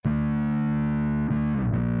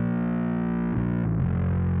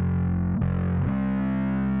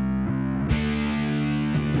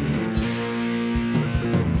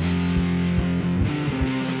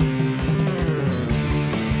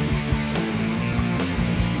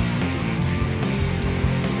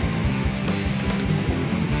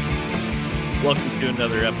welcome to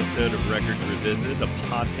another episode of Records Revisited, a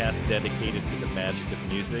podcast dedicated to the magic of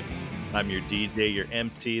music. I'm your DJ, your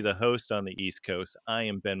MC, the host on the East Coast. I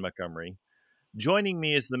am Ben Montgomery. Joining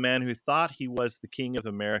me is the man who thought he was the king of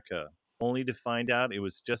America, only to find out it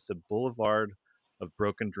was just a boulevard of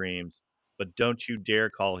broken dreams. But don't you dare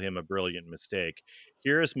call him a brilliant mistake.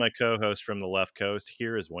 Here is my co-host from the left coast.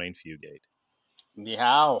 Here is Wayne Fugate. Ni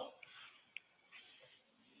hao.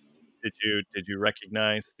 Did you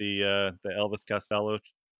recognize the Elvis Costello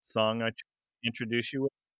song I introduced you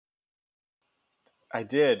with? I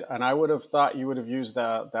did, and I would have thought you would have used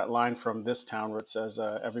that line from This Town where it says,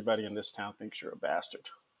 "Everybody in this town thinks you're a bastard."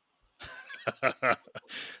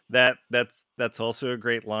 That's also a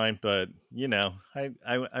great line, but you know,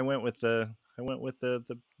 I went with the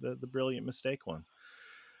brilliant mistake one.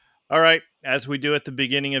 All right, as we do at the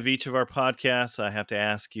beginning of each of our podcasts, I have to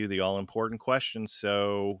ask you the all important question.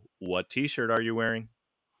 So, what T-shirt are you wearing?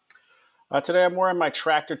 Today I'm wearing my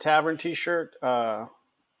Tractor Tavern T-shirt.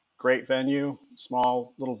 Great venue,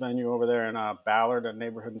 small little venue over there in Ballard, a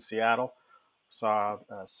neighborhood in Seattle. Saw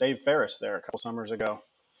Save Ferris there a couple summers ago.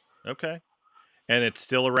 Okay, and it's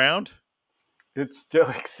still around? It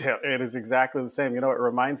is exactly the same. You know, it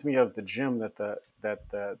reminds me of the gym that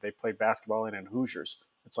they played basketball in Hoosiers.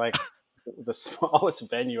 It's like the smallest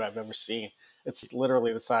venue I've ever seen. It's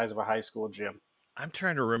literally the size of a high school gym. I'm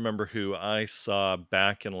trying to remember who I saw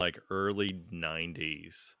back in like early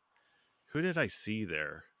 90s. Who did I see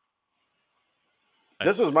there?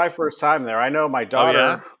 This was my first time there. I know my daughter.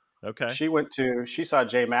 Oh, yeah? Okay. She saw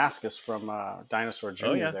Jay Mascis from Dinosaur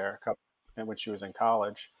Jr. Yeah. there and when she was in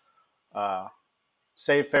college.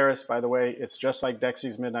 Save Ferris, by the way, it's just like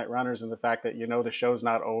Dexy's Midnight Runners in the fact that you know the show's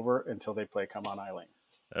not over until they play Come On Eileen.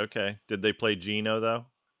 Okay. Did they play Gino though?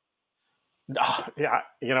 Oh, yeah.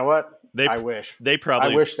 You know what? I wish they played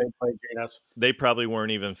Gino's. They probably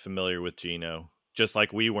weren't even familiar with Gino. Just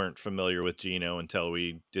like we weren't familiar with Gino until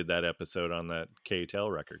we did that episode on that KTEL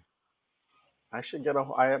record. I should get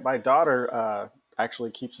my daughter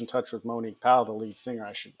actually keeps in touch with Monique Powell, the lead singer.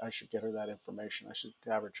 I should get her that information. I should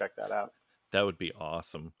have her check that out. That would be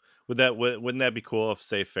awesome. Wouldn't that be cool if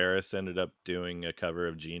Save Ferris ended up doing a cover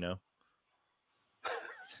of Gino?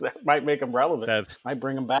 That might make them relevant. Might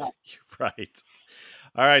bring them back. Right.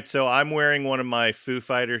 All right, so I'm wearing one of my Foo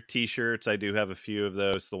Fighter t-shirts. I do have a few of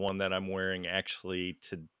those. The one that I'm wearing actually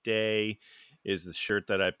today is the shirt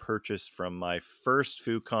that I purchased from my first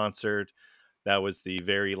Foo concert. That was the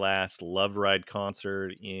very last Love Ride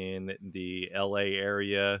concert in the LA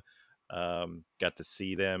area. Got to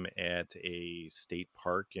see them at a state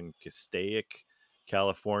park in Castaic,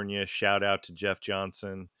 California. Shout out to Jeff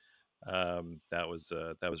Johnson. That was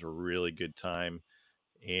a really good time.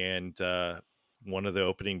 And one of the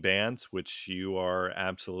opening bands, which you are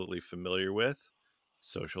absolutely familiar with,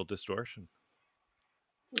 Social Distortion.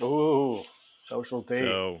 Ooh, Social D.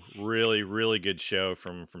 So really, really good show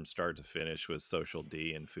from start to finish with Social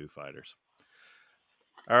D and Foo Fighters.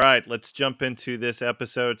 All right, let's jump into this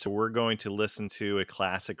episode. So we're going to listen to a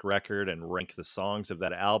classic record and rank the songs of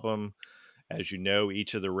that album. As you know,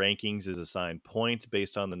 each of the rankings is assigned points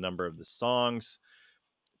based on the number of the songs.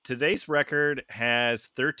 Today's record has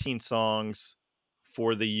 13 songs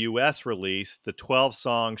for the US release, the 12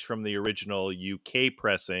 songs from the original UK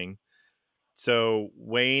pressing. So,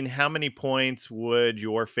 Wayne, how many points would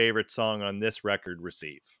your favorite song on this record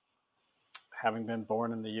receive? Having been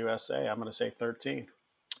born in the USA, I'm going to say 13.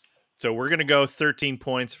 So we're going to go 13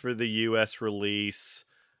 points for the US release.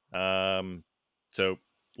 So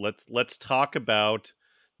let's talk about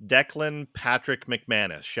Declan Patrick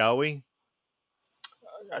McManus, shall we?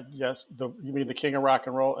 Yes, you mean the king of rock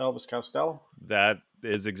and roll, Elvis Costello? That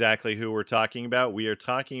is exactly who we're talking about. We are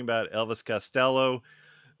talking about Elvis Costello,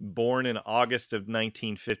 born in August of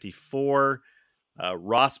 1954.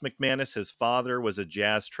 Ross McManus, his father, was a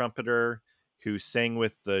jazz trumpeter who sang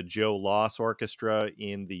with the Joe Loss Orchestra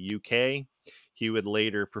in the UK. He would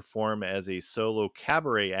later perform as a solo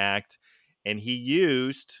cabaret act, and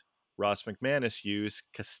Ross McManus used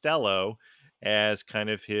Costello as kind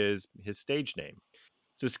of his stage name.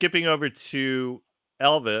 So skipping over to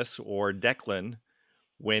Elvis, or Declan,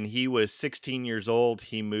 when he was 16 years old,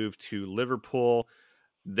 he moved to Liverpool.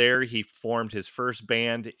 There he formed his first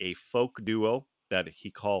band, a folk duo that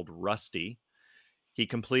he called Rusty. He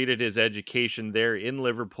completed his education there in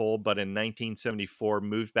Liverpool, but in 1974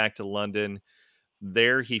 moved back to London.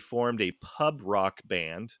 There he formed a pub rock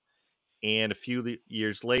band, and a few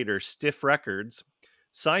years later, Stiff Records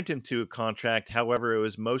signed him to a contract. However, it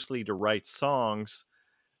was mostly to write songs,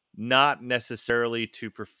 not necessarily to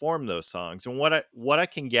perform those songs. And what I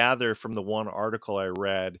can gather from the one article I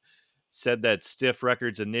read, said that Stiff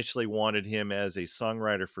Records initially wanted him as a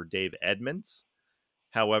songwriter for Dave Edmunds.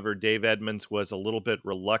 However, Dave Edmunds was a little bit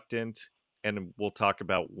reluctant, and we'll talk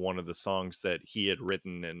about one of the songs that he had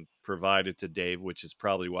written and provided to Dave, which is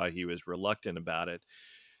probably why he was reluctant about it.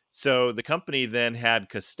 So the company then had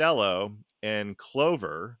Costello and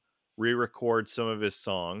Clover re-record some of his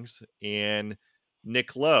songs, and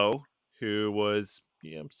Nick Lowe, who was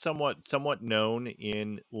somewhat known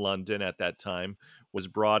in London at that time, was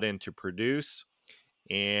brought in to produce.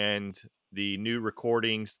 And the new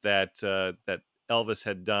recordings that Elvis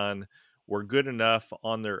had done were good enough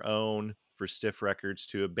on their own for Stiff Records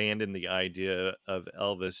to abandon the idea of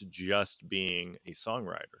Elvis just being a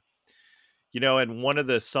songwriter. And one of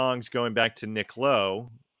the songs, going back to Nick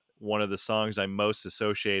Lowe, one of the songs I most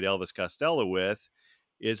associate Elvis Costello with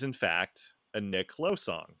is, in fact, a Nick Lowe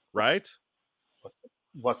song, right?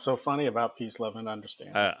 What's so funny about Peace, Love, and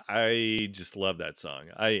Understanding? I just love that song.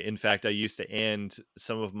 In fact, I used to end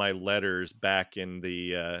some of my letters back in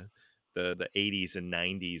the 80s and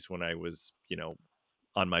 90s when I was,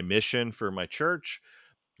 on my mission for my church.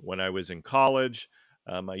 When I was in college,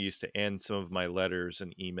 I used to end some of my letters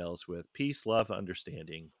and emails with "Peace, Love,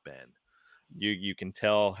 Understanding, Ben." You can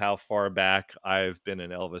tell how far back I've been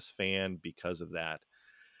an Elvis fan because of that.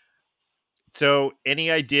 So,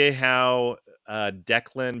 any idea how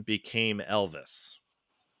Declan became Elvis?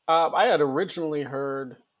 I had originally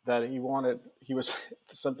heard that he was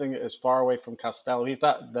something as far away from Costello. He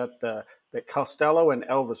thought that Costello and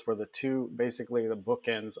Elvis were the two, basically the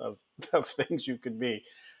bookends of things you could be.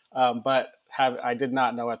 But I did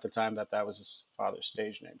not know at the time that that was his father's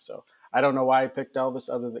stage name. So I don't know why I picked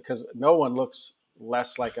Elvis, other than because no one looks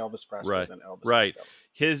less like Elvis Presley Right, than Elvis right.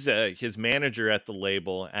 Costello. His manager at the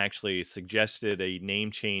label actually suggested a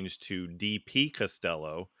name change to DP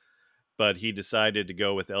Costello, but he decided to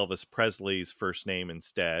go with Elvis Presley's first name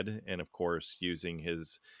instead, and of course using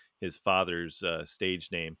his father's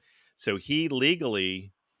stage name. So he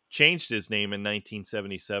legally changed his name in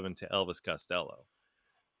 1977 to Elvis Costello,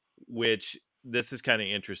 which this is kind of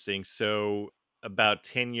interesting. So about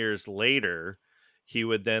 10 years later, he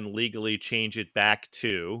would then legally change it back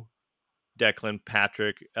to Declan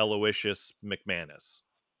Patrick Aloysius McManus.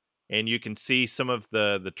 And you can see some of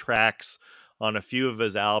the tracks on a few of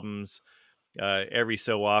his albums. Every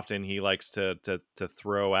so often, he likes to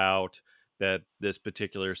throw out that this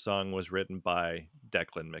particular song was written by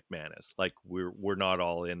Declan McManus. Like we're not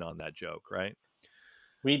all in on that joke, right?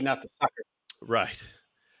 Weed, not the sucker. Right.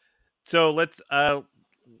 So let's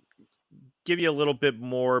give you a little bit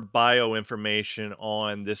more bio information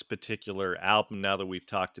on this particular album. Now that we've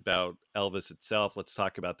talked about Elvis itself, let's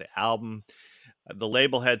talk about the album. The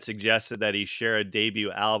label had suggested that he share a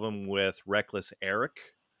debut album with Reckless Eric.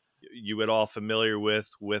 You at all familiar with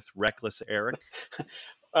Reckless Eric?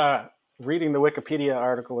 Reading the Wikipedia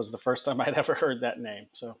article was the first time I'd ever heard that name.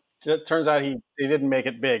 So it turns out he didn't make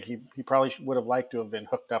it big. He probably would have liked to have been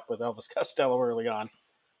hooked up with Elvis Costello early on.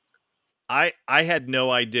 I had no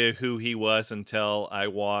idea who he was until I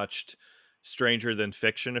watched Stranger Than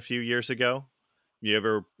Fiction a few years ago. You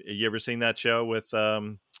ever seen that show with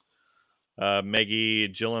Maggie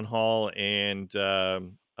Gyllenhaal and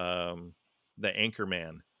the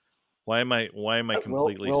Anchorman? Why am I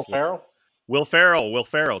completely Will Ferrell? Will Ferrell. Will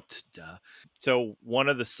Ferrell. Duh. So one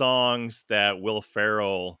of the songs that Will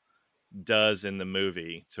Ferrell does in the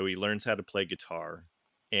movie, so he learns how to play guitar,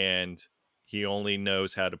 and he only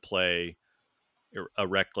knows how to play a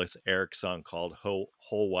Reckless Eric song called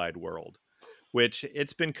Whole Wide World, which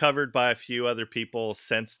it's been covered by a few other people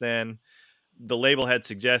since then. The label had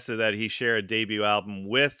suggested that he share a debut album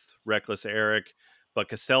with Reckless Eric, but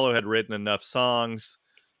Costello had written enough songs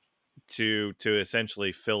to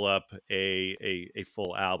essentially fill up a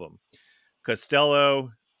full album.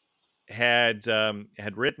 Costello had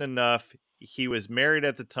written enough. He was married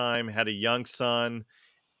at the time, had a young son,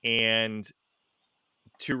 and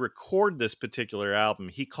to record this particular album,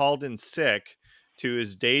 he called in sick to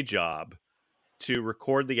his day job to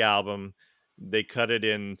record the album. They cut it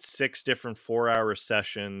in 6 different 4-hour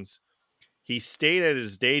sessions. He stayed at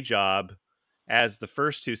his day job as the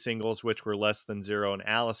first 2 singles, which were Less Than Zero and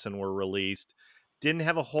Allison, were released. Didn't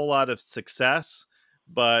have a whole lot of success,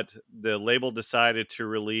 but the label decided to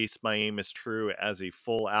release My Aim Is True as a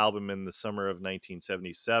full album in the summer of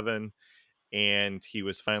 1977. And he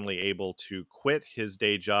was finally able to quit his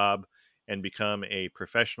day job and become a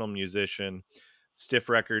professional musician. Stiff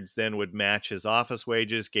Records then would match his office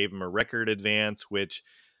wages, gave him a record advance, which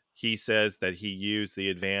he says that he used the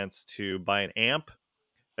advance to buy an amp,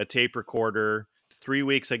 a tape recorder. 3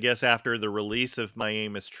 weeks, I guess, after the release of My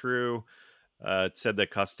Aim Is True, It said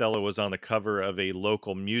that Costello was on the cover of a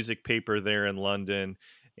local music paper there in London,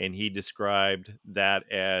 and he described that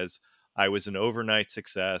as, "I was an overnight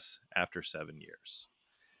success after 7 years."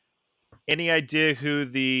 Any idea who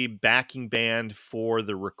the backing band for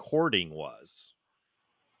the recording was?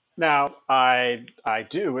 Now, I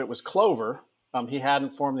do. It was Clover. He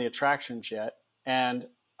hadn't formed the Attractions yet, and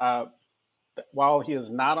uh, while he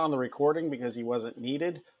is not on the recording because he wasn't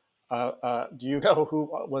needed, do you know who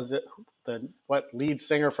was it? The what lead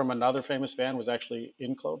singer from another famous band was actually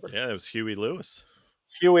in Clover? Yeah, it was Huey Lewis.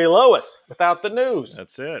 Huey Lewis. Without the news.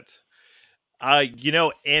 That's it.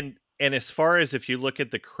 And as far as if you look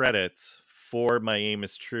at the credits for My Aim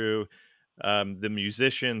is True, the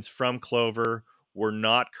musicians from Clover were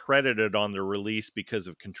not credited on the release because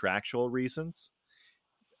of contractual reasons.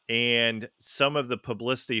 And some of the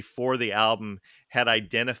publicity for the album had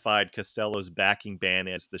identified Costello's backing band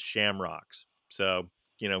as the Shamrocks. So,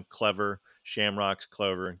 clever Shamrocks,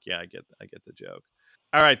 Clover. Yeah, I get the joke.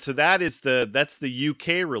 All right, so that's the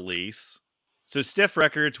UK release. So Stiff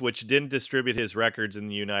Records, which didn't distribute his records in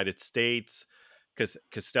the United States, because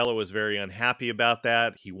Costello was very unhappy about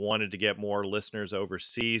that. He wanted to get more listeners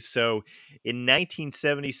overseas. So in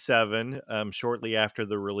 1977, shortly after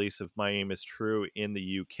the release of My Aim is True in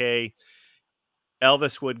the UK,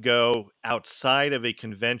 Elvis would go outside of a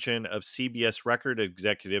convention of CBS record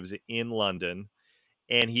executives in London,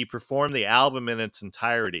 and he performed the album in its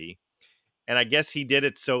entirety. And I guess he did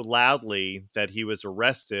it so loudly that he was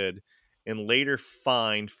arrested and later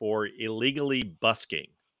fined for illegally busking.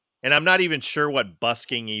 And I'm not even sure what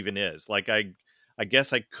busking even is. Like I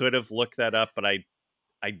guess I could have looked that up, but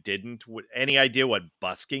I didn't. Any idea what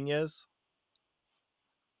busking is?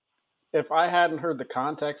 If I hadn't heard the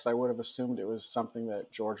context, I would have assumed it was something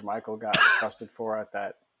that George Michael got busted for at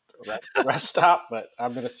that rest stop. But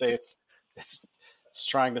I'm going to say it's it's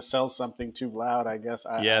trying to sell something too loud. I guess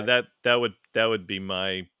Yeah, that would be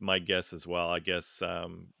my guess as well. I guess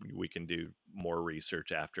we can do more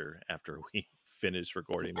research after we finish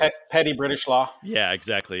recording this. petty British law. Yeah,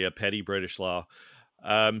 exactly. A petty British law.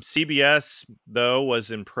 CBS, though, was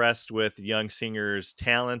impressed with young singer's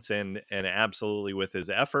talents and absolutely with his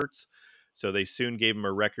efforts. So they soon gave him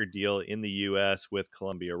a record deal in the U.S. with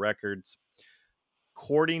Columbia Records.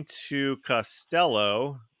 According to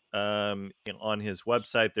Costello, on his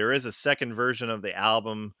website, there is a second version of the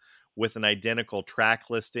album with an identical track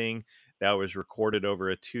listing that was recorded over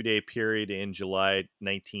a 2-day period in July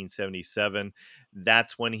 1977.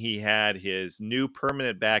 That's when he had his new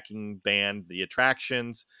permanent backing band, The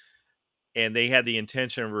Attractions, and they had the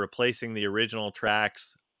intention of replacing the original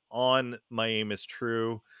tracks on My Aim is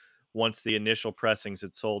True once the initial pressings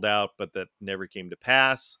had sold out, but that never came to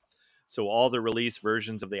pass. So all the release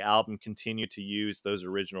versions of the album continue to use those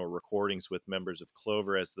original recordings with members of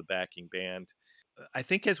Clover as the backing band. I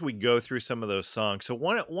think as we go through some of those songs, so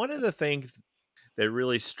one of the things that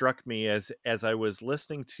really struck me as I was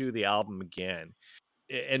listening to the album again,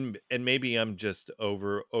 and maybe I'm just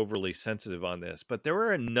overly sensitive on this, but there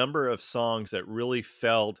were a number of songs that really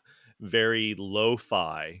felt very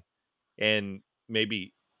lo-fi and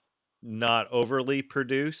maybe not overly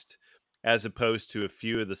produced, as opposed to a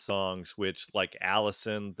few of the songs which, like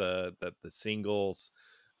Allison, the singles,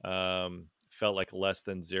 felt like Less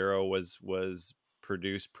Than Zero was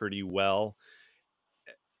produced pretty well.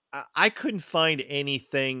 I couldn't find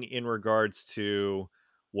anything in regards to,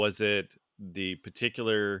 was it the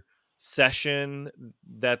particular session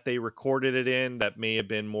that they recorded it in that may have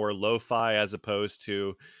been more lo-fi as opposed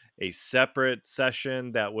to a separate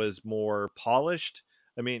session that was more polished.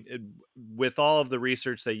 I mean, with all of the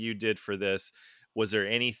research that you did for this, was there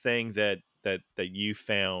anything that you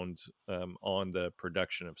found on the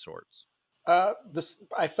production of sorts? This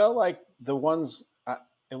I felt like the ones.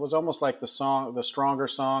 It was almost like the stronger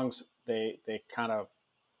songs. They kind of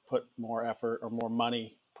put more effort or more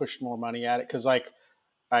money, pushed more money at it. Because like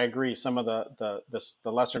I agree, some of the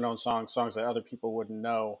lesser known songs that other people wouldn't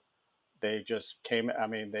know, they just came. I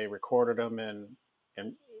mean, they recorded them and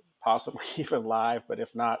possibly even live, but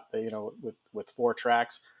if not, they, with 4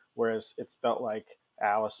 tracks. Whereas it felt like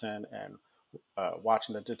Allison and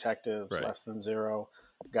watching the detectives, Right. Less Than Zero,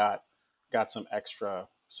 got some extra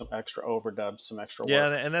overdubs, some extra Yeah,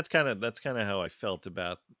 work. and that's kind of how I felt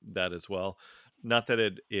about that as well. Not that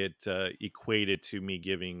it equated to me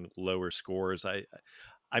giving lower scores.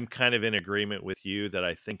 I'm kind of in agreement with you that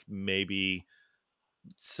I think maybe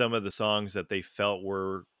some of the songs that they felt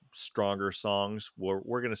were stronger songs, we're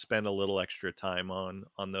going to spend a little extra time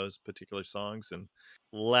on those particular songs. And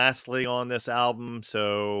lastly on this album,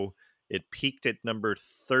 so it peaked at number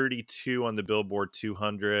 32 on the Billboard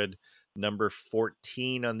 200. number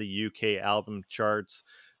 14 on the UK album charts.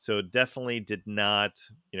 So it definitely did not,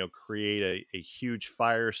 create a huge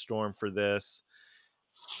firestorm for this.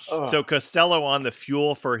 Oh, So Costello, on the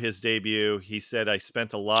Fuel for his debut, he said, "I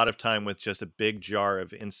spent a lot of time with just a big jar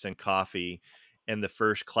of instant coffee and the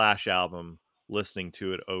first Clash album, listening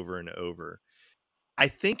to it over and over." I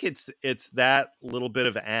think it's that little bit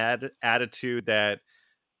of attitude that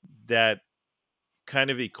kind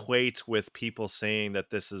of equates with people saying that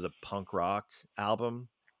this is a punk rock album.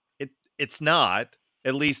 It's not.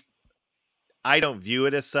 At least I don't view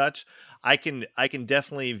it as such. I can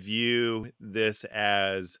definitely view this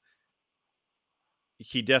as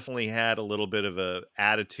he definitely had a little bit of a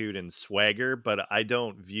attitude and swagger, but I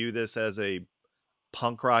don't view this as a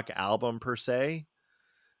punk rock album per se.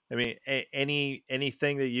 I mean,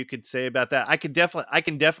 anything that you could say about that? I can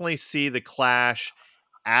definitely see the Clash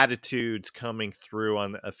attitudes coming through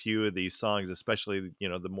on a few of these songs, especially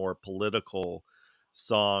the more political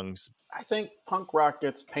songs. I think punk rock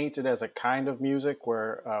gets painted as a kind of music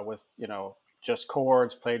where, with just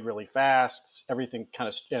chords played really fast, everything kind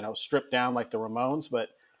of stripped down like the Ramones. But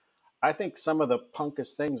I think some of the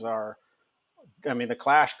punkest things are. I mean, the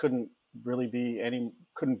Clash couldn't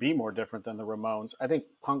be more different than the Ramones. I think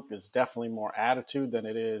punk is definitely more attitude than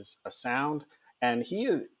it is a sound. And he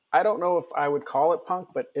is. I don't know if I would call it punk,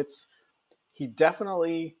 but he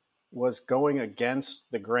definitely was going against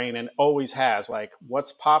the grain and always has. Like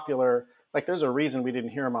what's popular, like there's a reason we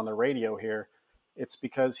didn't hear him on the radio here. It's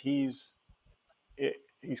because he's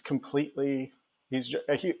completely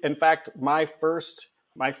in fact my first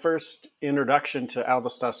introduction to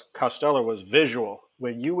Elvis Costello was visual.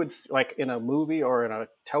 When you would, like in a movie or in a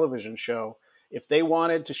television show, if they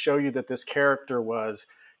wanted to show you that this character was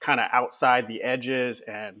kind of outside the edges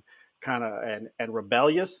and kind of and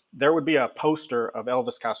rebellious, there would be a poster of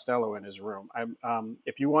Elvis Costello in his room.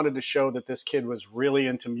 If you wanted to show that this kid was really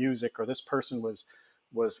into music, or this person was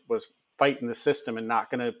fighting the system and not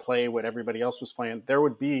going to play what everybody else was playing, there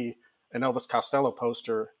would be an Elvis Costello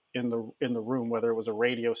poster in the room, whether it was a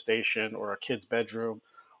radio station or a kid's bedroom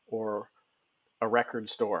or a record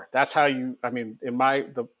store. That's how you. I mean,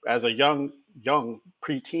 as a young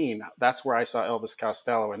preteen, that's where I saw Elvis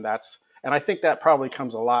Costello, and I think that probably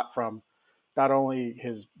comes a lot from not only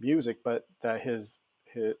his music but that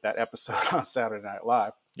episode on Saturday Night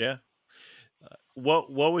Live. Yeah.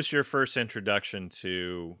 What was your first introduction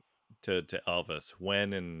to Elvis?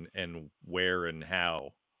 When and where and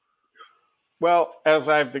how? Well, as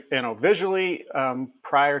I've visually,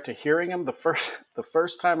 prior to hearing him, the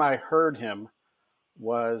first time I heard him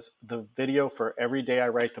was the video for Every Day I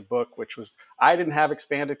Write the Book, which was, I didn't have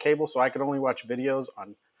expanded cable, so I could only watch videos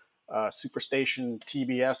on Superstation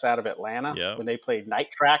TBS out of Atlanta Yeah. when they played night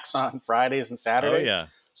tracks on Fridays and Oh Saturdays. yeah.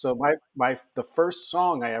 So the first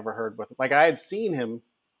song I ever heard with, like, I had seen him,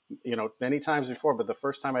 many times before, but the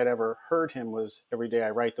first time I'd ever heard him was Every Day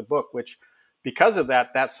I Write the Book, which, because of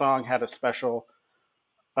that song had a special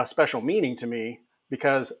meaning to me,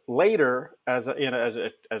 because later, as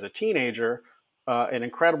a teenager, an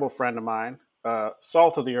incredible friend of mine,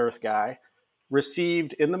 salt of the earth guy,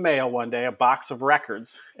 received in the mail one day a box of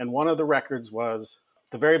records, and one of the records was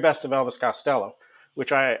the very best of Elvis Costello,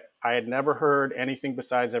 which I had never heard anything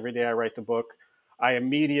besides Every Day I Write the Book. I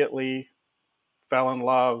immediately fell in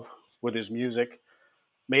love with his music,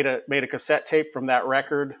 made a cassette tape from that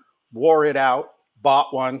record, wore it out,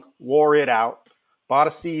 bought one, wore it out, bought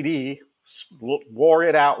a CD, wore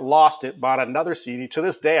it out, lost it, bought another CD. To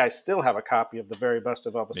this day, I still have a copy of the very best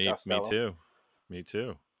of Elvis Me Costello. too. Me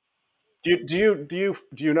too. Do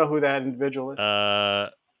you know who that individual is?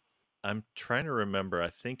 I'm trying to remember. I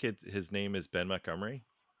think his name is Ben Montgomery.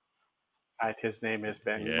 His name is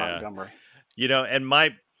Ben Montgomery.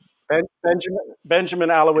 And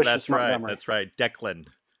Benjamin Aloysius that's Montgomery. Right. That's right.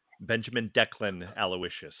 Benjamin Declan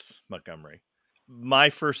Aloysius Montgomery.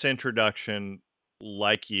 My first introduction,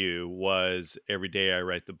 like you, was Every Day I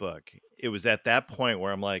Write the Book. It was at that point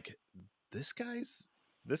where I'm like, this guy's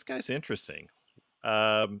interesting.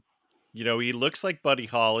 He looks like Buddy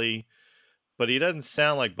Holly, but he doesn't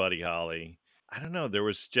sound like Buddy Holly. I don't know. There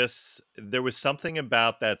was something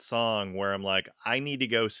about that song where I'm like, I need to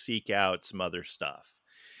go seek out some other stuff.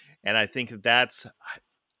 And I think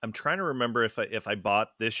I'm trying to remember if I bought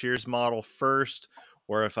this year's model first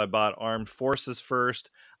or if I bought Armed Forces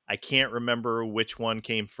first. I can't remember which one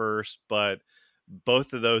came first, but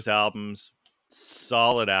both of those albums,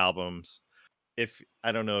 solid albums.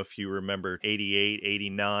 I don't know if you remember 88,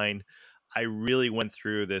 89, I really went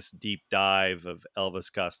through this deep dive of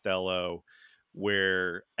Elvis Costello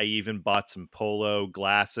where I even bought some polo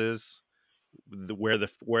glasses where the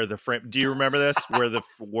frame. Do you remember this?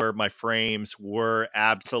 Where my frames were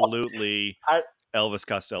absolutely I Elvis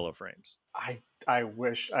Costello frames. I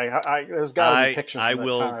wish I there's got to be pictures from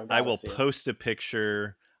that time. I've I got to will see them. post a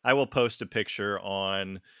picture. I will post a picture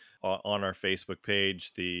on our Facebook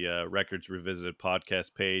page, the Records Revisited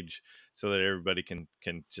podcast page, so that everybody can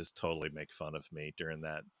just totally make fun of me during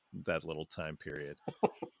that little time period.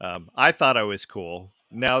 I thought I was cool.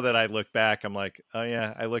 Now that I look back, I'm like, oh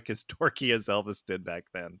yeah, I look as dorky as Elvis did back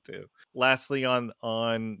then too. Lastly,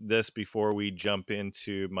 on this, before we jump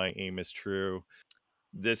into My Aim Is True,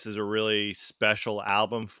 this is a really special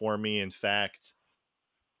album for me. In fact,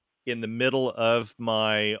 in the middle of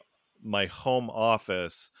my home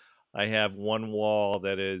office, I have one wall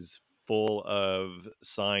that is full of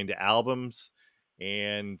signed albums,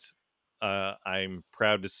 and I'm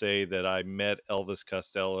proud to say that I met Elvis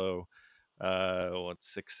Costello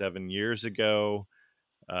 6-7 years ago.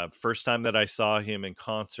 First time that I saw him in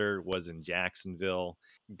concert was in Jacksonville.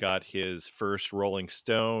 Got his first Rolling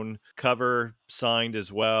Stone cover signed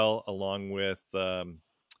as well, along with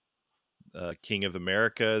King of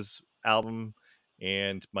America's album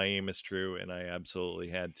and My Aim Is True, and I absolutely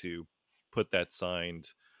had to put that signed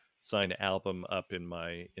album up in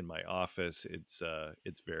my office. It's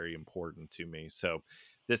very important to me. So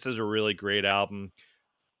this is a really great album.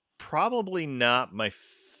 Probably not my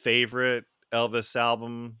favorite Elvis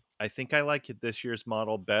album. I think I like it this year's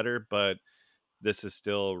model better, but this is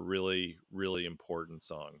still a really, really important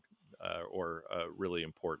song, or a really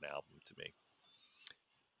important album to me.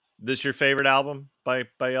 This your favorite album by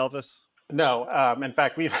Elvis? No, in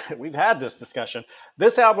fact, we've had this discussion.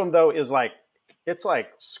 This album though is like it's like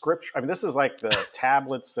scripture. I mean, this is like the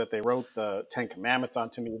tablets that they wrote the Ten Commandments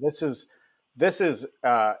onto me. This is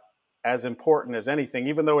as important as anything,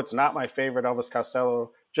 even though it's not my favorite Elvis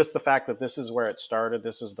Costello. Just the fact that this is where it started.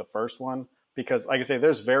 This is the first one because, like I say,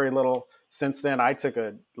 there's very little since then. I took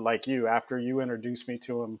a like you after you introduced me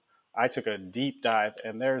to him. I took a deep dive,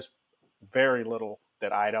 and there's very little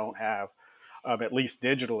that I don't have, at least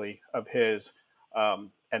digitally, of his,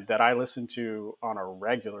 and that I listen to on a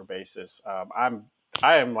regular basis.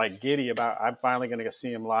 I am like giddy about. I'm finally going to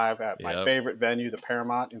see him live at my Yep. favorite venue, the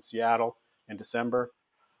Paramount in Seattle, in December.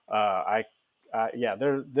 I yeah,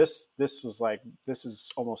 this is like this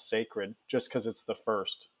is almost sacred just because it's the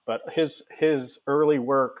first. But his early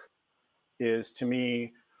work is to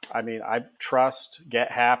me. I mean, I trust,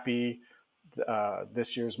 Get Happy,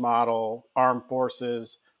 this year's model, Armed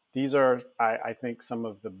Forces. These are, I think, some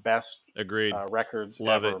of the best Agreed. records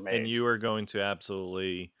Love ever it. And made. you are going to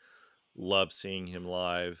absolutely love seeing him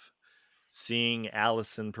live. Seeing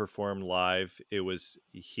Allison perform live,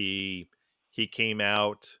 he came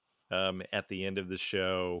out at the end of the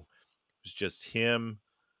show. It was just him,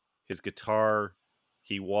 his guitar.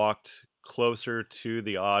 He walked closer to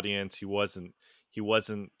the audience. He wasn't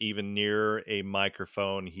even near a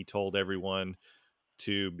microphone. He told everyone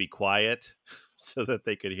to be quiet so that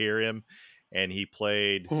they could hear him, and he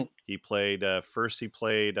played first he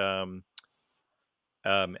played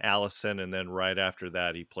Allison, and then right after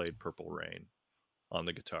that he played Purple Rain on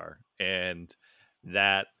the guitar. And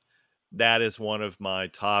that that is one of my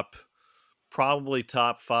probably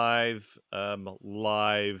top five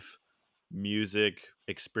live music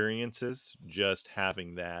experiences. Just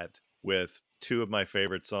having that with two of my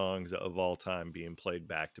favorite songs of all time being played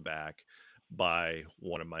back to back by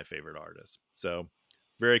one of my favorite artists. So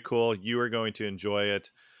very cool. You are going to enjoy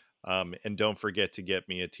it. And don't forget to get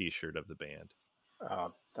me a t-shirt of the band. uh,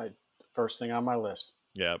 I, First thing on my list.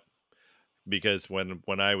 Yeah, because when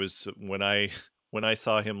I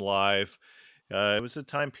saw him live, it was a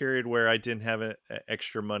time period where I didn't have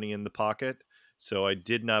extra money in the pocket, so I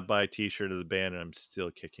did not buy a T-shirt of the band, and I'm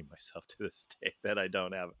still kicking myself to this day that I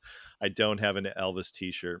don't have an Elvis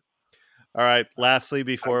T-shirt. All right. Lastly,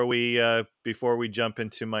 I, before we jump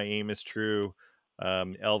into My Aim Is True,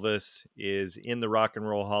 Elvis is in the Rock and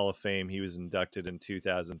Roll Hall of Fame. He was inducted in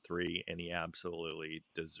 2003, and he absolutely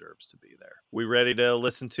deserves to be there. We ready to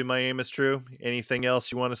listen to My Aim Is True? Anything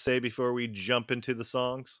else you want to say before we jump into the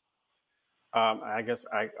songs? I guess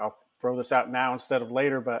I'll throw this out now instead of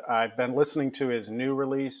later, but I've been listening to his new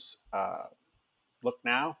release, Look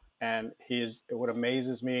Now, and what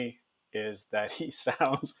amazes me is that he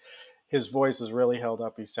sounds, his voice is really held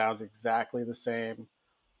up. He sounds exactly the same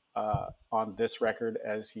on this record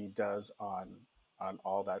as he does on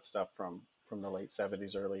all that stuff from the late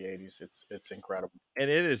 '70s, early '80s. It's incredible. And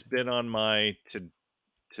it has been on my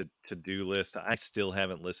to do list. I still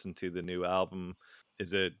haven't listened to the new album.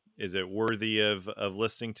 Is it worthy of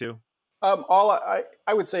listening to? I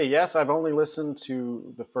would say yes. I've only listened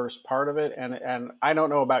to the first part of it, and I don't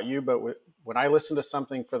know about you, but when I listen to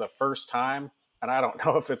something for the first time, and I don't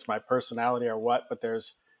know if it's my personality or what, but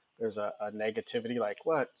there's a negativity, like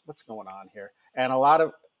what's going on here, and a lot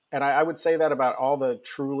of, and I would say that about all the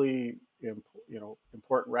truly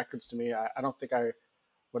important records to me. I don't think I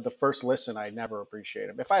with the first listen I never appreciate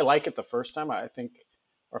them. If I like it the first time, I think,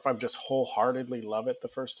 or if I'm just wholeheartedly love it the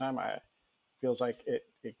first time, I feels like it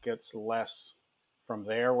gets less from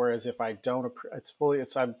there. Whereas if I don't,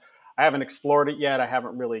 I haven't explored it yet. I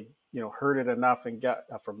haven't really heard it enough and get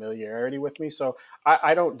a familiarity with me. So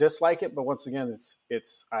I don't dislike it, but once again,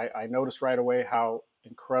 I noticed right away how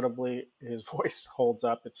incredibly his voice holds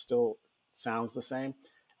up. It still sounds the same,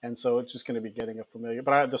 and so it's just going to be getting a familiar.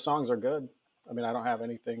 But the songs are good. I mean, I don't have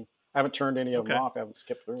anything. I haven't turned any of them Okay. off. I haven't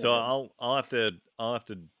skipped through So any of them. I'll have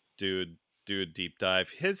to do a deep dive.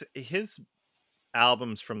 His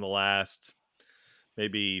albums from the last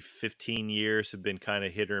maybe 15 years have been kind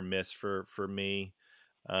of hit or miss for me.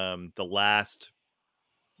 The last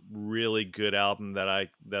really good album that I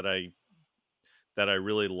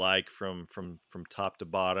really like from top to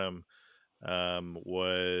bottom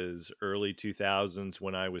was early 2000s,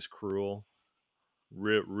 When I Was Cruel.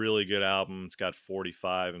 Really good album. It's got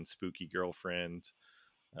 45 and Spooky Girlfriend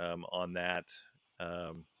on that.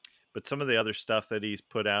 Um, but some of the other stuff that he's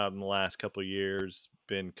put out in the last couple of years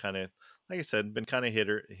been kind of, like I said, been kind of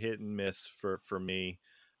hit and miss for me,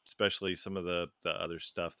 especially some of the other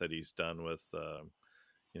stuff that he's done with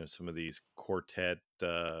some of these quartet.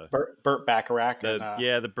 Burt Bacharach and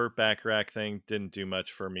The Burt Bacharach thing didn't do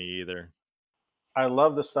much for me either. I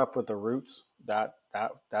love the stuff with the Roots. That Oh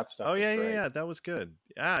stuff is yeah, yeah, great. yeah. That was good.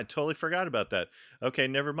 I totally forgot about that. Okay,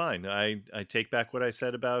 never mind. I take back what I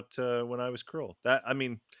said about When I Was Cruel. That I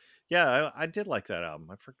mean, yeah, I did like that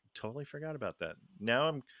album. Totally forgot about that.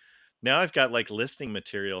 Now I've got like listening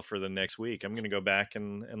material for the next week. I'm gonna go back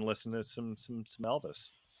and listen to some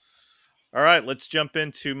Elvis. All right, let's jump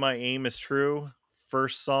into My Aim Is True.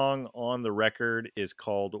 First song on the record is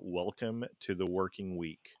called Welcome to the Working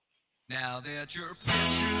Week. Now that your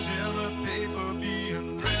picture's in the paper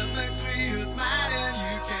being rhythmically admired,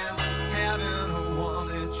 you can have any one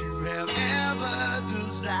that you have ever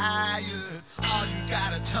desired. All you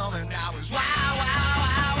gotta tell me now is wow, wow,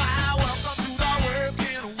 wow, wow. Welcome to the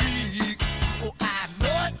working week. Oh, I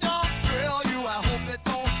know it don't thrill you. I hope it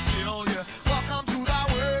don't kill you. Welcome to the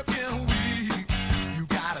working week. You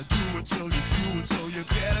gotta do it till you do it, so you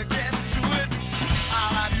better get to it.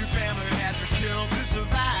 All of your family had to kill to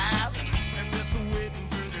survive.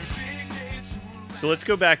 So let's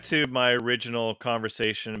go back to my original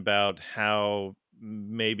conversation about how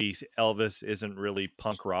maybe Elvis isn't really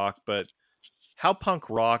punk rock, but how punk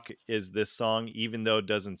rock is this song, even though it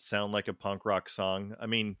doesn't sound like a punk rock song? I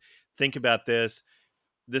mean, think about this.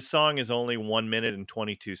 This song is only 1 minute and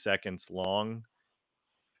 22 seconds long.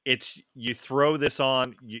 You throw this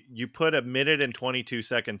on, you put a minute and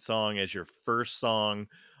 22-second song as your first song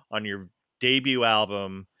on your debut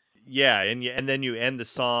album. Yeah, and then you end the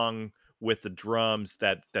song with the drums,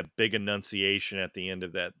 that big enunciation at the end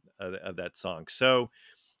of that song. So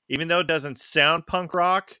even though it doesn't sound punk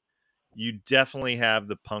rock, you definitely have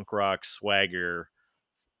the punk rock swagger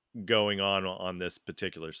going on this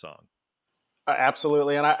particular song.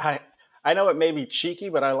 Absolutely, and I know it may be cheeky,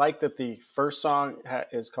 but I like that the first song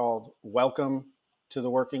is called "Welcome to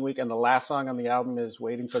the Working Week," and the last song on the album is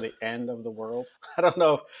 "Waiting for the End of the World." I don't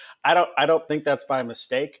know, I don't think that's by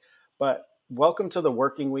mistake, but "Welcome to the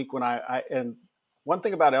Working Week." And one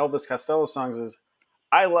thing about Elvis Costello songs is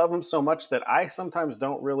I love him so much that I sometimes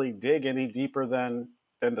don't really dig any deeper than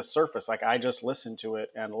the surface. Like I just listen to it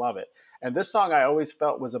and love it. And this song I always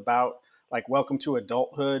felt was about like welcome to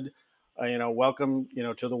adulthood. Welcome,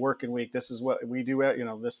 to the working week. This is what we do.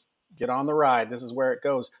 This get on the ride. This is where it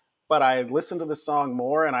goes. But I listened to the song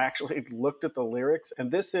more, and I actually looked at the lyrics.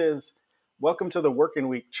 And this is welcome to the working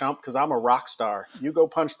week, chump, because I'm a rock star. You go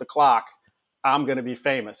punch the clock. I'm going to be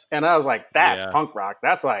famous. And I was like, that's Yeah. punk rock.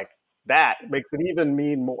 That's like, that makes it even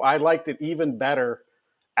mean more. I liked it even better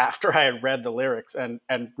after I had read the lyrics and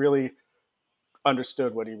really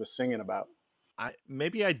understood what he was singing about.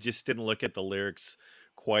 Maybe I just didn't look at the lyrics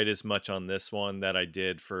quite as much on this one that I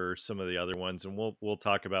did for some of the other ones, and we'll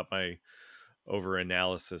talk about my over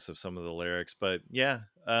analysis of some of the lyrics. But yeah,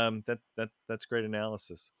 that's great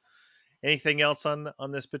analysis. Anything else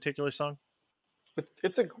on this particular song?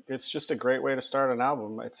 It's just a great way to start an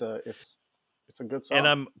album. It's a good And song.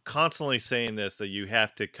 I'm constantly saying this, that you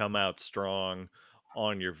have to come out strong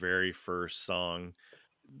on your very first song.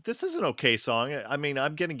 This is an okay song. I mean,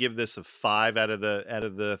 I'm going to give this a 5 out of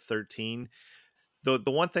the 13. The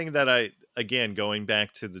one thing that I, again, going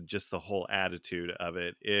back to just the whole attitude of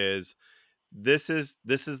it, is this is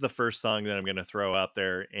the first song that I'm going to throw out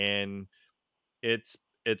there, and it's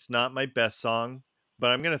not my best song,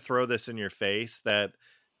 but I'm going to throw this in your face that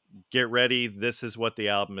get ready, this is what the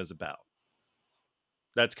album is about.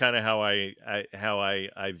 That's kind of how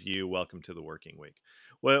I view Welcome to the Working Week.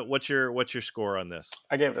 What's your score on this?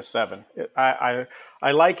 I gave it a 7. I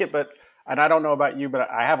like it, and I don't know about you, but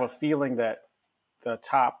I have a feeling that the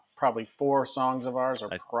top probably 4 songs of ours are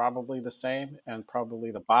probably the same, and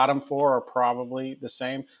probably the bottom 4 are probably the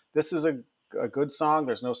same. This is a good song.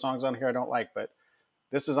 There's no songs on here I don't like, but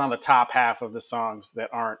this is on the top half of the songs that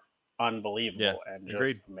aren't unbelievable and just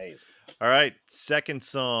agreed. Amazing. All right, second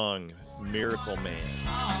song, Miracle Man.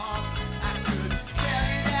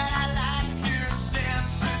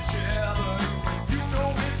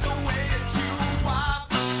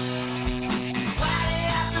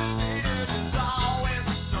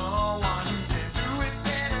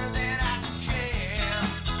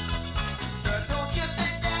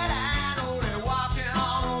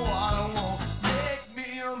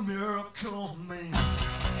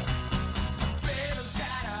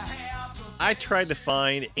 I tried to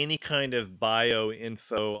find any kind of bio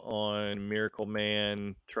info on Miracle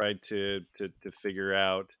Man, tried to figure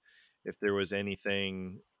out if there was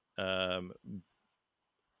anything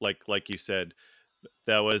like you said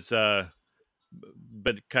that was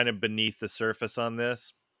but kind of beneath the surface on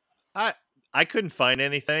this. I couldn't find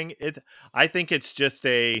anything. I think it's just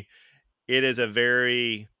it is a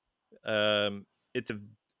very it's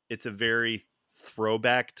a very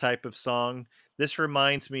throwback type of song. This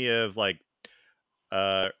reminds me of like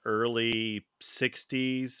early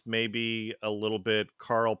 60s, maybe a little bit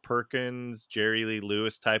Carl Perkins, Jerry Lee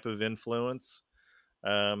Lewis type of influence.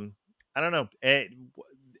 I don't know.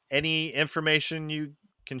 Any information you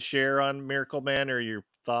can share on Miracle Man or your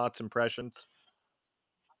thoughts, impressions?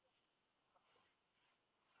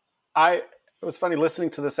 It was funny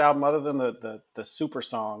listening to this album. Other than the super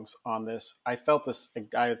songs on this, I felt this.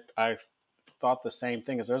 I thought the same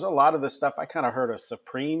thing. Is there's a lot of this stuff. I kind of heard a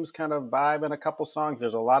Supremes kind of vibe in a couple songs.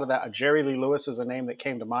 There's a lot of that. Jerry Lee Lewis is a name that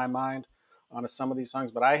came to my mind on some of these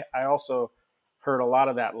songs. But I also heard a lot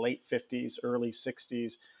of that late 50s, early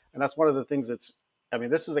 60s, and that's one of the things that's. I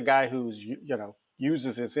mean, this is a guy who's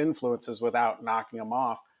uses his influences without knocking them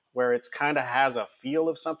off. Where it's kind of has a feel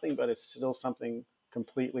of something, but it's still something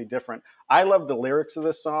completely different. I love the lyrics of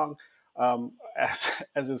this song, as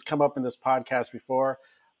has come up in this podcast before.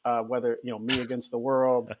 Whether me against the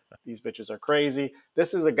world, these bitches are crazy.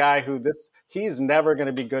 This is a guy who he's never going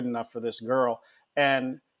to be good enough for this girl,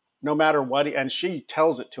 and no matter what, and she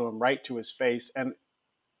tells it to him right to his face. And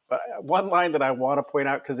but one line that I want to point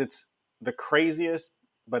out because it's the craziest,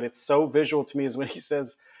 but it's so visual to me is when he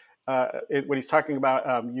says. When he's talking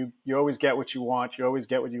about you always get what you want, you always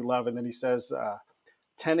get what you love, and then he says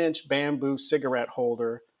 10-inch bamboo cigarette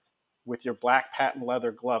holder with your black patent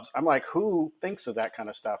leather gloves. I'm like, who thinks of that kind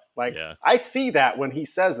of stuff? Like, I see that when he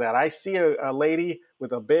says that. I see a lady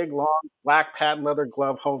with a big, long, black patent leather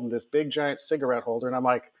glove holding this big, giant cigarette holder. And I'm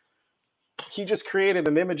like, he just created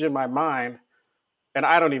an image in my mind. And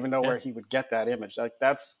I don't even know where he would get that image. Like,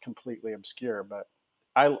 that's completely obscure. But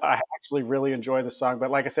I actually really enjoy the song. But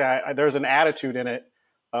like I say, there's an attitude in it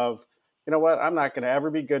of, you know what? I'm not going to ever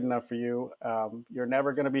be good enough for you. You're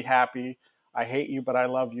never going to be happy. I hate you, but I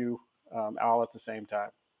love you. All at the same time.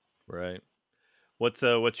 Right. What's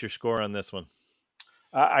your score on this one?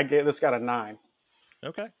 I gave this got a 9.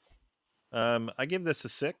 Okay. I give this a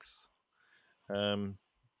 6.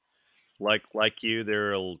 Like you,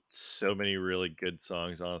 there are so many really good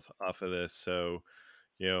songs off of this. So,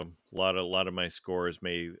 a lot of my scores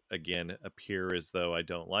may again appear as though I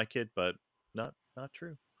don't like it, but not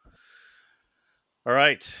true. All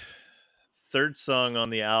right. Third song on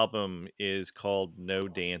the album is called No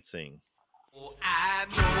Dancing. Oh, I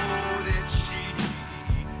know that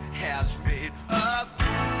she has made a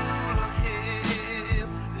fool of him,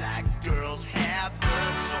 like girls have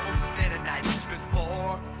done so many nights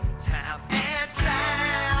before, time and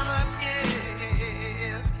time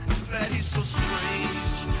again. But he's so strange,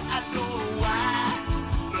 I don't know why,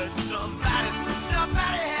 but somebody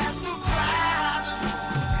has to cry.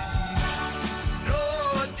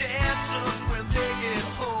 No dancing when they get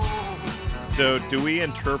home. So do we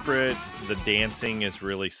interpret the dancing is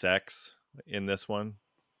really sex in this one?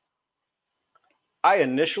 I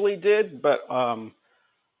initially did, but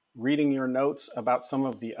reading your notes about some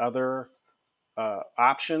of the other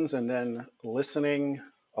options and then listening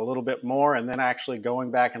a little bit more and then actually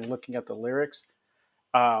going back and looking at the lyrics,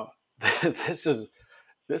 this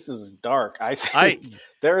this is dark. I I think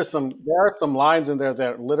there are some lines in there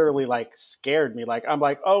that literally like scared me. Like I'm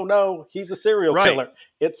like, oh no, he's a serial right. killer.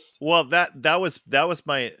 It's Well, that was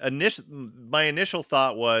my initial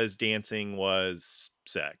thought was dancing was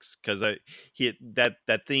sex, because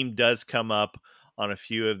that theme does come up on a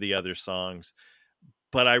few of the other songs.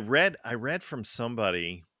 But I read from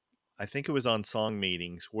somebody, I think it was on Song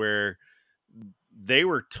Meetings, where they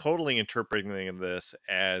were totally interpreting this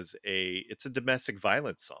as it's a domestic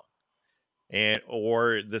violence song, and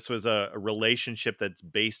or this was a relationship that's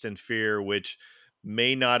based in fear, which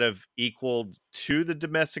may not have equaled to the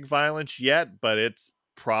domestic violence yet, but it's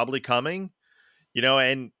probably coming.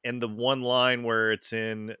 And the one line where it's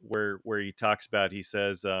in where he talks about, he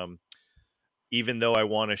says, even though I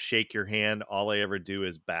want to shake your hand, all I ever do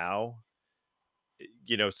is bow.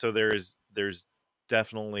 So there's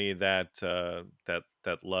definitely that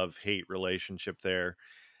love hate relationship there.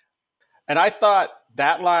 And I thought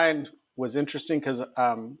that line was interesting because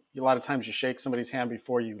a lot of times you shake somebody's hand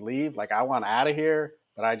before you leave. Like, I want out of here,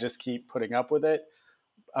 but I just keep putting up with it.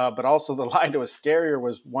 But also the line that was scarier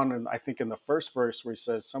was one, I think, in the first verse where he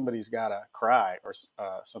says, somebody's got to cry or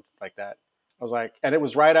something like that. I was like, and it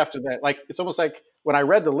was right after that. Like, it's almost like when I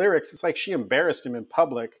read the lyrics, it's like she embarrassed him in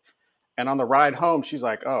public. And on the ride home, she's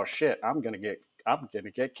like, oh shit, I'm going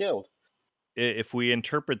to get killed. If we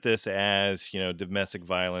interpret this as, domestic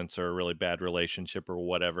violence or a really bad relationship or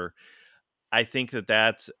whatever, I think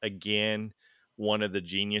that's again one of the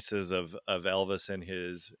geniuses of Elvis and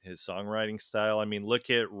his songwriting style. I mean,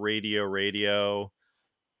 look at Radio,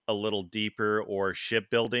 A Little Deeper, or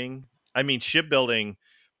Shipbuilding. I mean, Shipbuilding,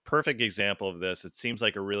 perfect example of this. It seems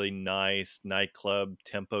like a really nice nightclub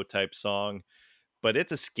tempo type song, but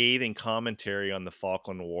it's a scathing commentary on the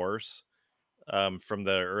Falkland Wars, from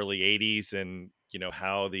the early 80s, and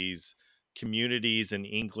how these communities in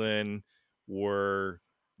England were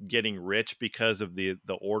getting rich because of the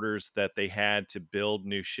orders that they had to build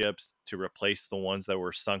new ships to replace the ones that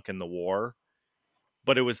were sunk in the war.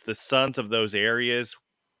 But it was the sons of those areas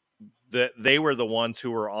that they were the ones who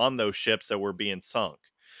were on those ships that were being sunk.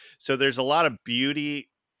 So there's a lot of beauty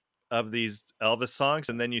of these Elvis songs,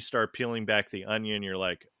 and then you start peeling back the onion, you're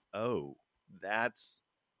like, oh, that's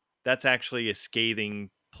actually a scathing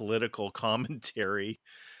political commentary,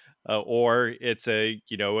 or it's a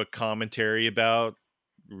commentary about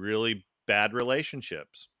really bad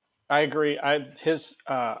relationships. I agree.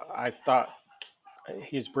 I thought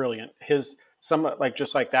he's brilliant. Some like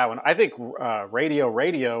just like that one. I think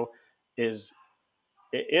Radio is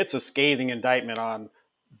it's a scathing indictment on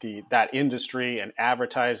that industry and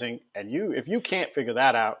advertising. And if you can't figure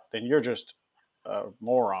that out, then you're just a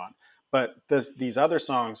moron. But these other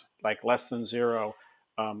songs like Less Than Zero,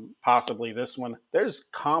 possibly this one, there's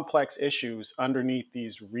complex issues underneath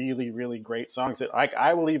these really, really great songs that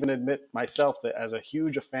I will even admit myself that as a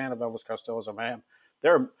huge fan of Elvis Costello as a man,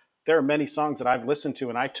 there are many songs that I've listened to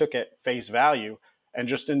and I took at face value and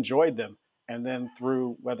just enjoyed them. And then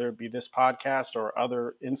through whether it be this podcast or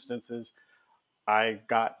other instances, I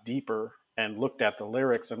got deeper and looked at the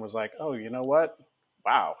lyrics and was like, oh, you know what?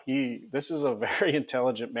 Wow, this is a very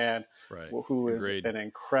intelligent man, right, who is Agreed. an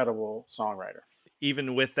incredible songwriter.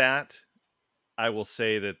 Even with that, I will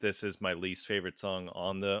say that this is my least favorite song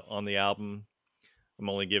on the album. I'm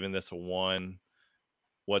only giving this a 1.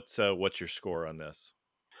 What's your score on this?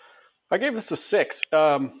 I gave this a 6.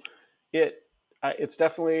 It's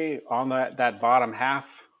definitely on that bottom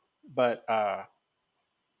half, but I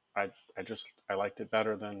liked it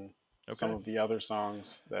better than some of the other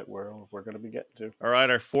songs that we're going to be getting to. All right,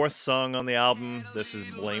 our 4th song on the album. This is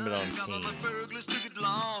Blame It on Kane. Burglars took it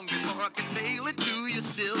long before I could nail it to you.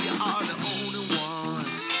 Still, you are the only one.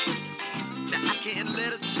 Now I can't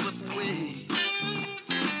let it slip away.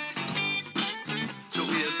 So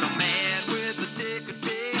if the man with the ticker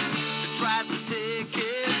tape that tries to take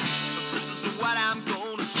it, this is what I'm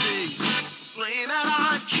gonna say. Blame it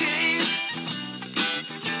on Kane.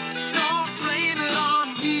 Don't blame it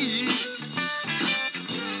on me.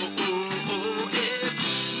 It's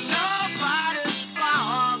nobody's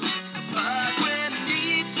fault, but when you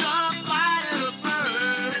need somebody to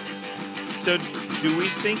burn. So, do we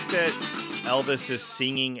think that Elvis is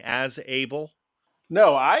singing as Abel?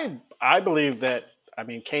 No, I believe that. I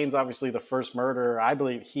mean, Kane's obviously the first murderer. I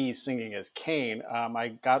believe he's singing as Kane. I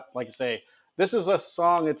got, like I say, this is a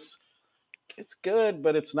song. It's good,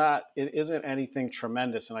 but it isn't anything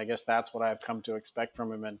tremendous. And I guess that's what I've come to expect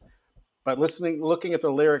from him. But looking at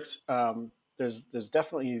the lyrics, there's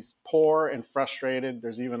definitely, he's poor and frustrated.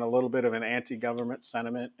 There's even a little bit of an anti-government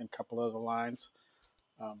sentiment in a couple of the lines.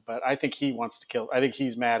 But I think he wants to kill. I think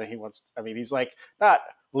he's mad and he wants. I mean, he's like not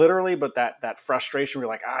literally, but that frustration. We're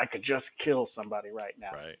like, I could just kill somebody right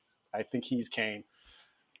now. Right. I think he's Kane.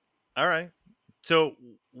 All right. So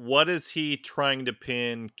what is he trying to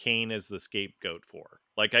pin Kane as the scapegoat for?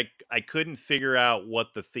 Like I couldn't figure out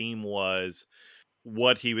what the theme was,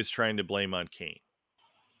 what he was trying to blame on Kane.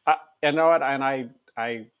 You know what? And I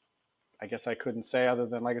guess I couldn't say other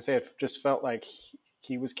than, like I say, it just felt like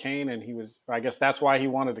he was Kane, and he was. I guess that's why he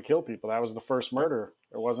wanted to kill people. That was the first murder.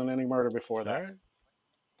 There wasn't any murder before that. All right.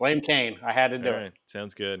 Blame Kane. I had to do All it. right.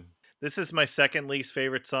 Sounds good. This is my second least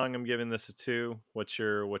favorite song. I'm giving this a 2. What's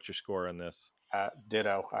your score on this?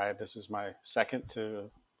 Ditto. This is my second to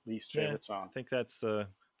least favorite song. I think that's the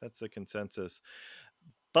consensus.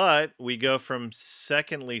 But we go from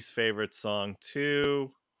second least favorite song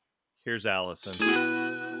to here's Allison.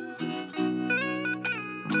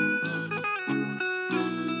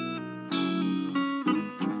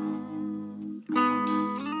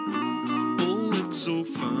 Oh, it's so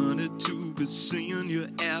funny to be seeing you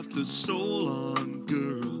after so long,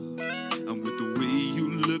 girl. And with the way you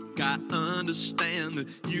look, I understand that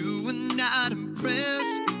you were not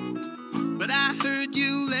impressed. But I heard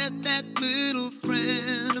you let that little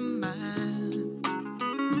friend of mine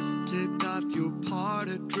take off your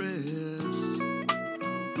party dress.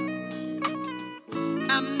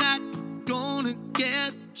 I'm not gonna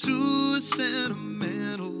get too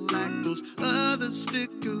sentimental like those other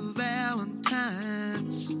sticker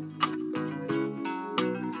Valentines.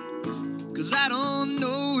 'Cause I don't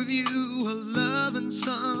know if you are loving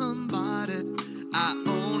somebody. I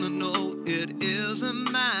only know it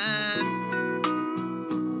isn't mine.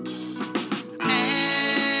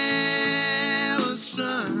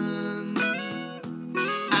 Allison,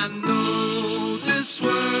 I know this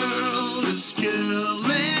world is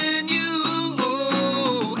killing you.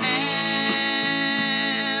 Oh,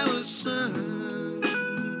 Allison,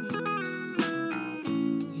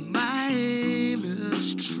 my aim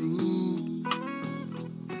is true.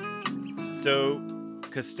 So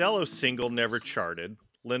Costello's single never charted.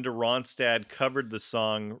 Linda Ronstadt covered the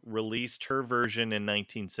song, released her version in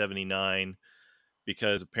 1979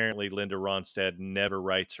 because apparently Linda Ronstadt never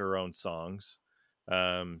writes her own songs.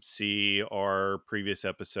 See our previous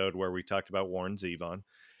episode where we talked about Warren Zevon.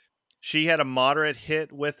 She had a moderate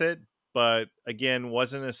hit with it, but again,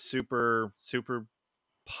 wasn't a super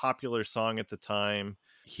popular song at the time.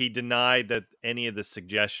 He denied that any of the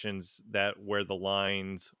suggestions that where the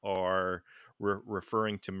lines are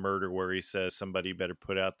referring to murder, where he says somebody better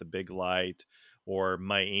put out the big light, or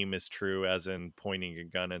my aim is true, as in pointing a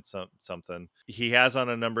gun at something. He has on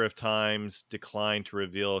a number of times declined to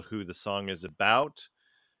reveal who the song is about,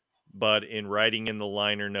 but in writing in the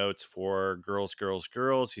liner notes for Girls, Girls,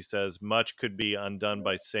 Girls, he says much could be undone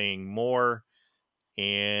by saying more,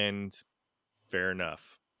 and fair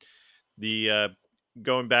enough. The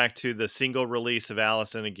going back to the single release of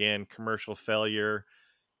Allison, again, commercial failure.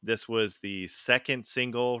 This was the second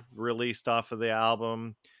single released off of the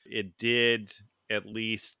album. It did at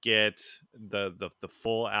least get the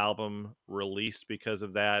full album released because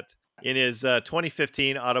of that. In his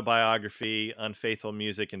 2015 autobiography, Unfaithful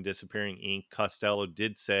Music and Disappearing Ink, Costello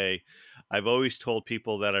did say, I've always told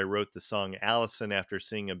people that I wrote the song Allison after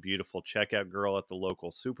seeing a beautiful checkout girl at the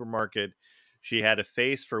local supermarket. She had a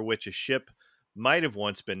face for which a ship might have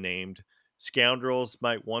once been named. Scoundrels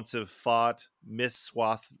might once have fought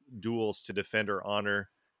Miss-Swath duels to defend her honor.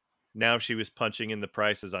 Now she was punching in the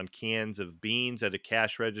prices on cans of beans at a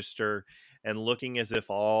cash register and looking as if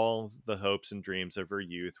all the hopes and dreams of her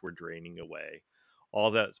youth were draining away. All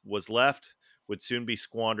that was left would soon be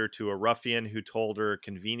squandered to a ruffian who told her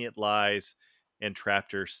convenient lies and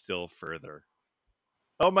trapped her still further.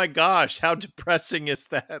 Oh my gosh, how depressing is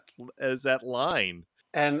that line?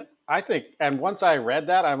 And I think, and once I read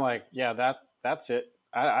that, I'm like, yeah, that's it.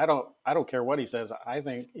 I don't care what he says. I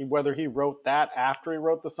think whether he wrote that after he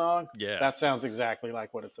wrote the song, Yeah, that sounds exactly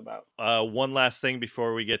like what it's about. One last thing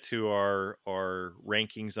before we get to our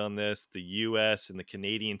rankings on this: the U.S. and the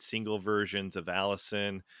Canadian single versions of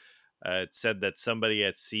Allison. It said that somebody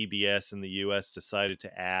at CBS in the U.S. decided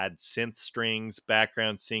to add synth strings,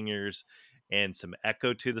 background singers, and some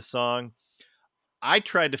echo to the song. I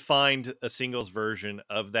tried to find a singles version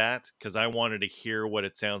of that because I wanted to hear what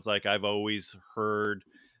it sounds like. I've always heard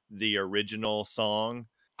the original song.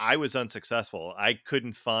 I was unsuccessful. I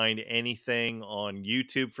couldn't find anything on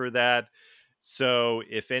YouTube for that. So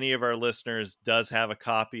if any of our listeners does have a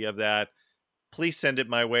copy of that, please send it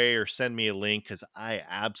my way or send me a link because I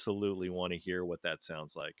absolutely want to hear what that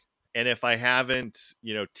sounds like. And if I haven't,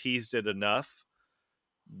 teased it enough,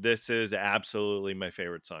 this is absolutely my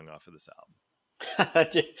favorite song off of this album.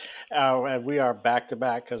 And we are back to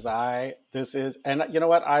back because this is, and you know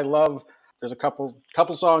what? I love, there's a couple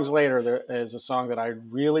songs later, there is a song that I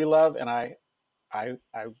really love, and I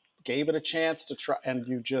gave it a chance to try, and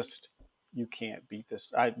you can't beat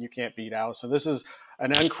this. You can't beat Allison. This is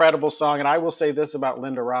an incredible song, and I will say this about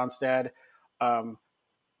Linda Ronstadt. Um,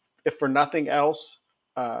 if for nothing else,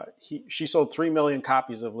 she sold 3 million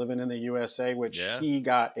copies of "Living in the USA," which Yeah. he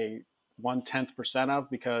got a 1/10% of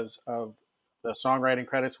because of the songwriting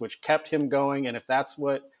credits, which kept him going. And if that's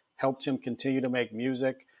what helped him continue to make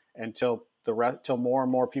music until till more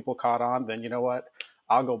and more people caught on, then you know what?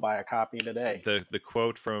 I'll go buy a copy today. The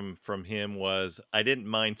quote from him was, "I didn't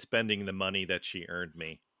mind spending the money that she earned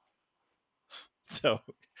me." So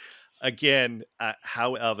again,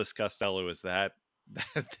 how Elvis Costello is that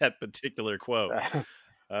that particular quote?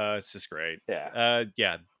 It's just great. Yeah.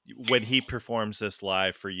 Yeah, when he performs this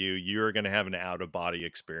live for you, you're going to have an out of body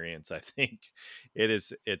experience. I think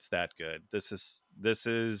it's that good. This is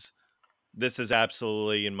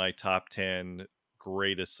absolutely in my top 10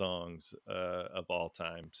 greatest songs of all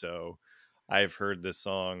time. So I've heard this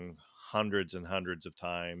song hundreds and hundreds of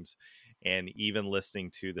times, and even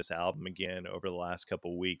listening to this album again over the last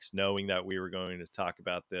couple of weeks, knowing that we were going to talk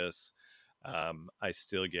about this, I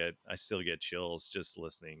still get chills just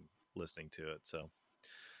listening to it. So,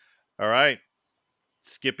 all right,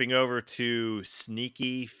 skipping over to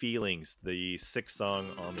 "Sneaky Feelings," the 6th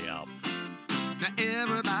song on the album. Now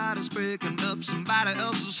everybody's breaking up somebody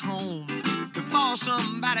else's home before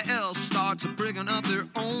somebody else starts breaking up their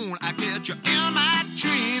own. I get you in my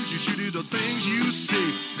dreams, you should do the things you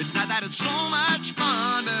say. It's not that it's so much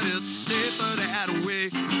fun, but it's safer that way.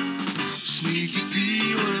 Sneaky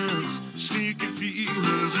feelings, you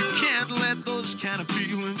can't let those kind of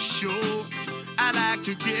feelings show. I like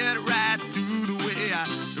to get right through the way I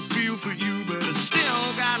feel for you, but I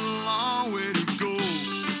still got a long way to go.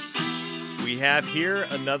 We have here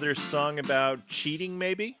another song about cheating,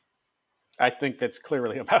 maybe? I think that's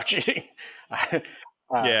clearly about cheating.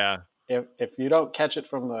 Yeah. If you don't catch it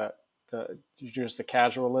from the just the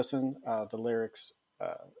casual listen, the lyrics,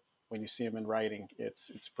 when you see them in writing,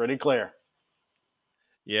 it's pretty clear.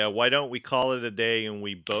 Yeah, why don't we call it a day and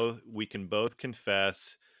we can both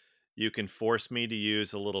confess. You can force me to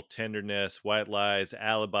use a little tenderness, white lies,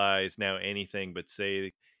 alibis, now anything but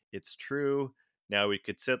say it's true. Now we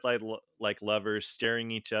could sit like lovers,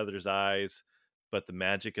 staring each other's eyes, but the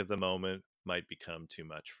magic of the moment might become too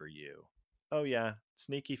much for you. Oh yeah,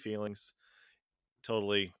 Sneaky Feelings.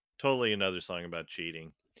 Totally another song about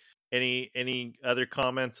cheating. Any other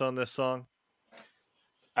comments on this song?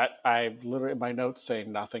 I literally, my notes say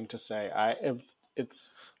nothing to say.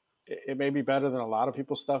 It may be better than a lot of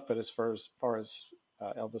people's stuff, but as far as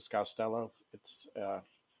Elvis Costello, it's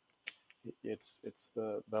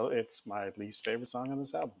my least favorite song on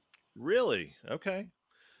this album. Really? Okay.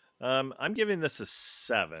 I'm giving this a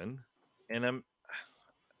 7, and I'm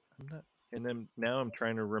not, and then now I'm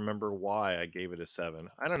trying to remember why I gave it a 7.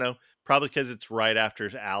 I don't know. Probably because it's right after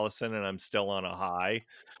Allison, and I'm still on a high.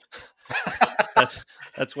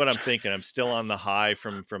 That's what I'm thinking. I'm still on the high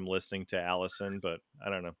from listening to Allison, but I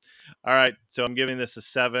don't know. All right, so I'm giving this a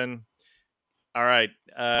 7. All right.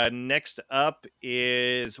 Next up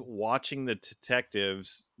is Watching the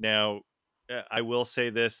Detectives. Now, I will say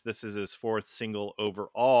this is his 4th single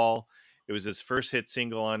overall. It was his first hit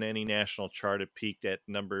single on any national chart. It peaked at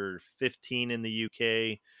number 15 in the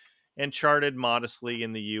UK and charted modestly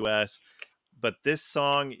in the US. But this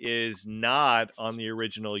song is not on the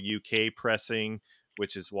original UK pressing,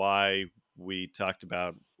 which is why we talked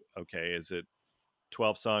about, okay, is it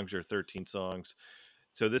 12 songs or 13 songs?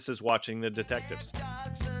 So this is Watching the Detectives.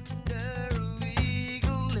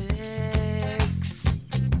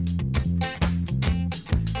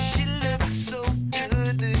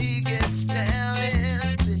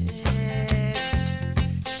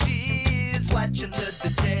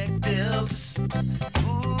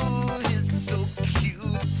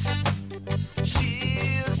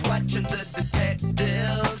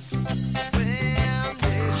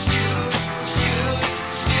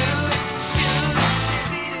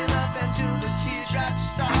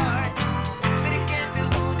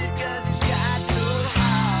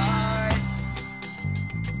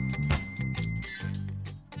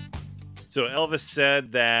 So Elvis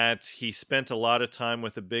said that he spent a lot of time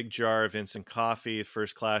with a big jar of instant coffee,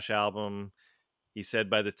 First Class album. He said,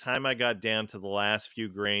 by the time I got down to the last few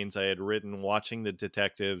grains, I had written Watching the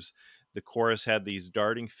Detectives. The chorus had these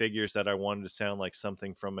darting figures that I wanted to sound like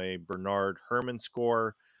something from a Bernard Herrmann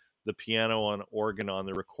score. The piano and organ on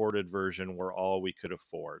the recorded version were all we could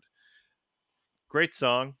afford. Great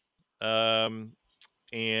song.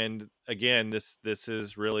 And again, this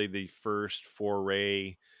is really the first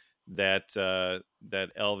foray that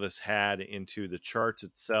that Elvis had into the charts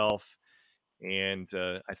itself. And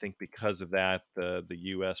I think because of that, the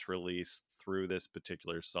U.S. release threw this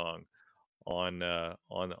particular song on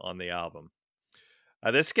the album.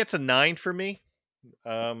 This gets a 9 for me.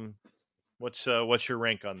 What's your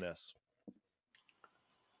rank on this?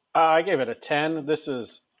 I gave it a 10. This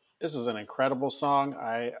is an incredible song.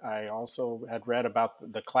 I also had read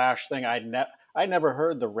about the Clash thing. I never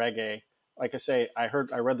heard the reggae. Like I say, I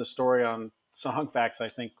read the story on Song Facts, I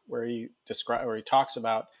think, where he talks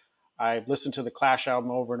about. I listened to the Clash album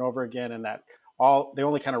over and over again, and the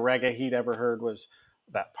only kind of reggae he'd ever heard was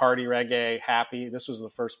that party reggae, happy. This was the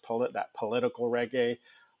first that political reggae.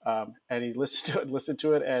 And he listened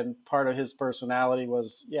to it, and part of his personality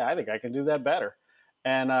was, yeah, I think I can do that better.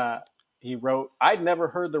 And he wrote, I'd never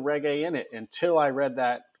heard the reggae in it until I read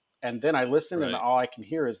that. And then I listened, and Right. all I can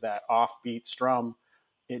hear is that offbeat strum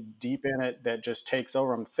deep in it that just takes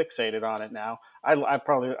over. I'm fixated on it now. I've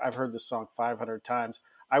heard this song 500 times.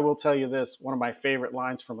 I will tell you this, one of my favorite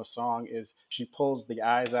lines from a song is she pulls the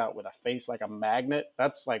eyes out with a face like a magnet.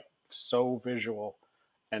 That's like so visual.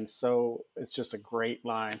 And so it's just a great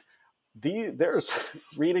line. There's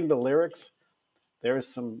reading the lyrics, there's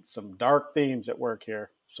some dark themes at work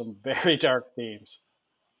here. Some very dark themes.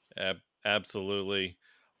 Absolutely,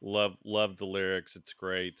 love the lyrics. It's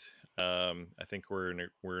great. I think we're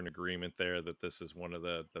in agreement there that this is one of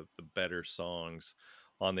the better songs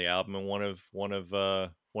on the album, and one of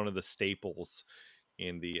the staples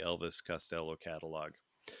in the Elvis Costello catalog.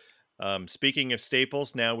 Speaking of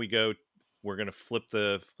staples, now we're going to flip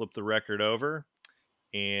the record over,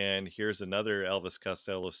 and here's another Elvis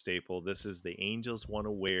Costello staple. This is The Angels Want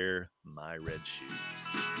to Wear My Red Shoes.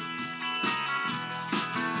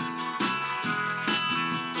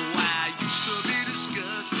 I used to be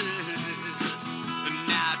disgusted, and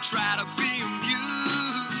now I try to be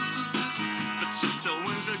amused. But since the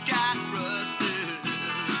wings have gotten rusted,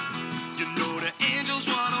 you know the angels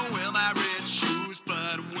wanna wear my red shoes.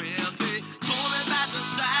 But when they told me about the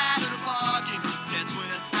side of the parking, that's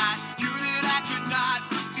when I knew that I could not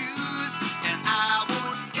refuse. And I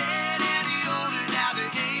won't get any older now. The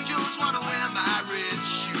angels wanna wear my red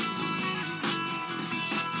shoes.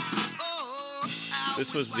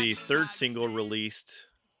 This was the third single released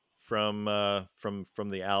from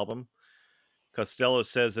the album. Costello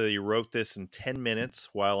says that he wrote this in 10 minutes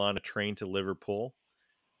while on a train to Liverpool.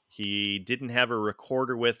 He didn't have a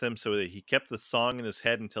recorder with him, so that he kept the song in his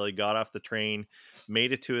head until he got off the train,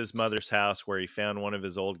 made it to his mother's house where he found one of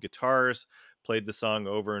his old guitars, played the song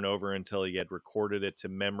over and over until he had recorded it to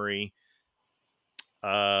memory.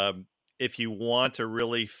 If you want a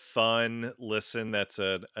really fun listen, that's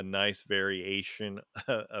a nice variation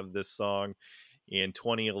of this song. In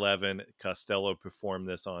 2011, Costello performed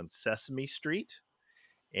this on Sesame Street,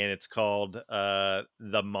 and it's called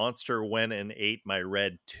The Monster Went and Ate My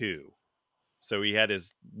Red 2. So he had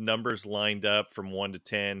his numbers lined up from 1 to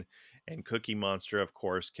 10, and Cookie Monster, of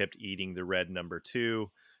course, kept eating the red number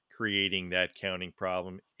 2, creating that counting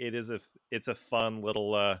problem. It's a fun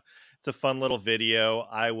little video.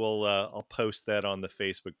 I'll post that on the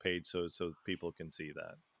Facebook page so people can see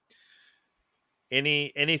that.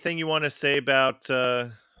 Anything you want to say about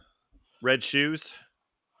Red Shoes?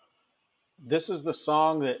 This is the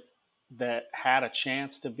song that had a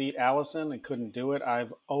chance to beat Allison and couldn't do it.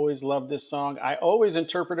 I've always loved this song. I always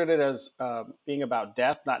interpreted it as being about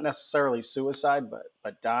death, not necessarily suicide,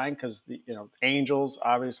 but dying, because the angels,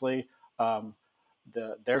 obviously,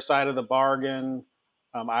 their side of the bargain.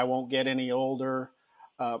 I won't get any older.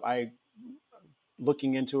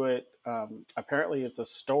 Looking into it, apparently it's a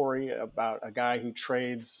story about a guy who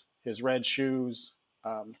trades his red shoes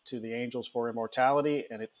to the angels for immortality,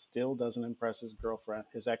 and it still doesn't impress his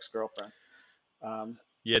ex-girlfriend.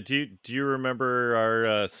 Yeah. Do you remember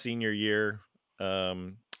our senior year?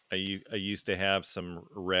 I used to have some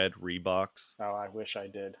red Reeboks. Oh, I wish I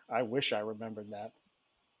did. I wish I remembered that.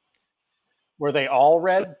 Were they all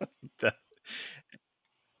red?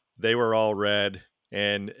 They were all red,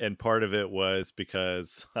 and part of it was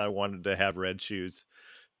because I wanted to have red shoes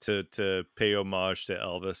to pay homage to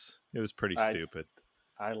Elvis. It was pretty stupid.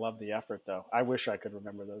 I love the effort, though. I wish I could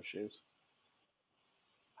remember those shoes.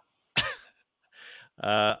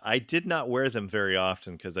 I did not wear them very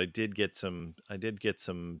often because I did get some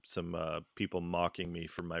people mocking me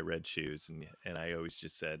for my red shoes, and I always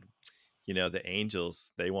just said, the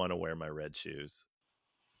Angels, they want to wear my red shoes.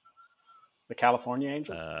 The California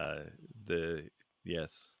Angels?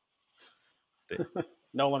 Yes.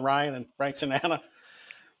 Nolan Ryan and Frank Tanana.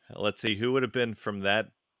 Let's see, who would have been from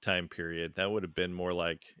that time period. That would have been more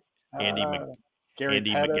like Andy Gary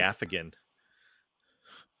Andy Pettis. McGaffigan.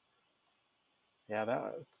 Yeah,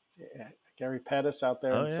 Gary Pettis out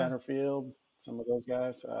there in center field. Some of those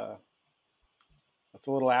guys. That's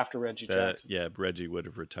a little after Reggie Jackson. Yeah, Reggie would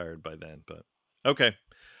have retired by then. But okay,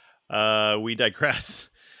 we digress.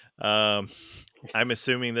 I'm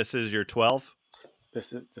assuming this is your 12.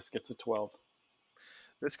 This gets a 12.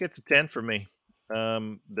 This gets a 10 for me.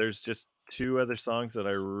 There's just two other songs that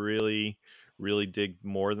I really, really dig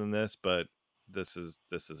more than this, but this is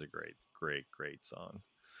a great song.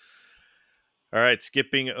 All right,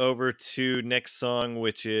 skipping over to next song,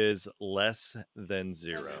 which is Less Than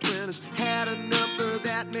Zero. When it's had enough of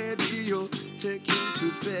that, maybe you'll take him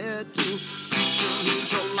to bed too. Sure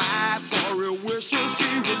he's alive, or he wishes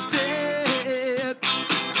he was dead.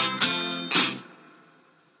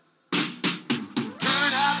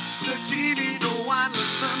 Turn up the TV, no one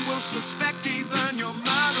listening will suspect. Even your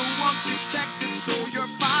mother won't detect it, so your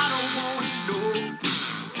father won't know.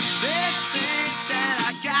 They think that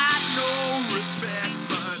I got no respect,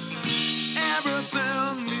 but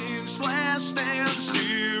everything means less than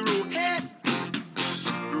zero. Head,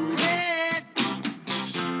 head,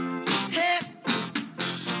 head,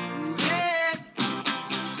 head.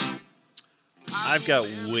 I've got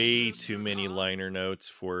way too many liner notes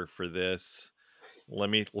for this. Let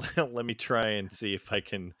me try and see if I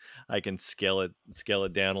can scale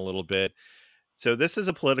it down a little bit. So this is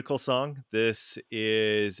a political song. This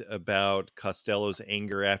is about Costello's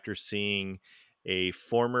anger after seeing a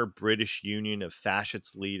former British Union of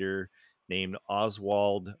Fascists leader named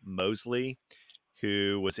Oswald Mosley,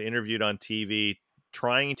 who was interviewed on TV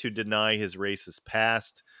trying to deny his racist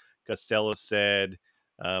past. Costello said,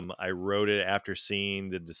 I wrote it after seeing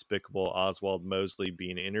the despicable Oswald Mosley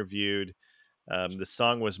being interviewed. The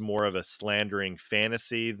song was more of a slandering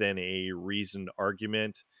fantasy than a reasoned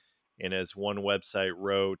argument. And as one website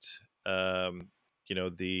wrote, the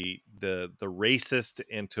racist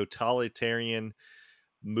and totalitarian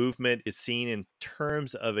movement is seen in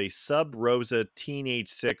terms of a sub-rosa teenage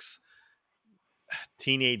sex,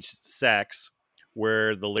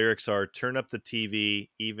 where the lyrics are, turn up the TV,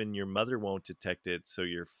 even your mother won't detect it, so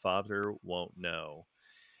your father won't know.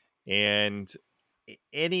 And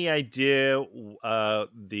any idea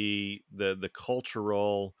the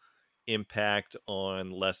cultural impact on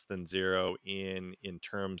Less Than Zero in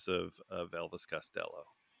terms of Elvis Costello?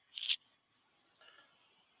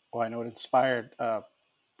 Well, I know it inspired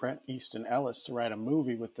Brent Easton Ellis to write a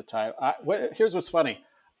movie with the title. Here's what's funny.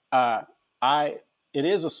 It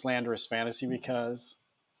is a slanderous fantasy because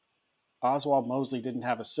Oswald Mosley didn't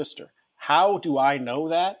have a sister. How do I know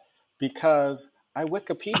that? Because I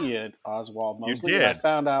Wikipedia'd Oswald Mosley. You did. And I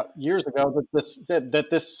found out years ago that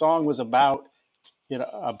this song was about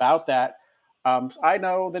that. I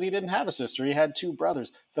know that he didn't have a sister. He had two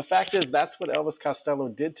brothers. The fact is, that's what Elvis Costello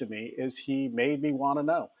did to me. Is he made me want to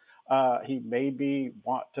know. He made me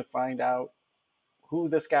want to find out who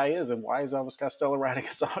this guy is and why is Elvis Costello writing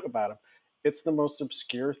a song about him. It's the most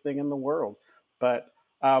obscure thing in the world. But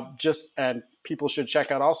and people should check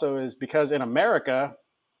out also is because in America,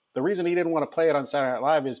 the reason he didn't want to play it on Saturday Night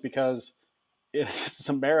Live is because this is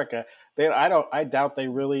America. I doubt they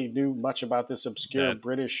really knew much about this obscure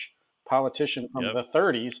British politician from the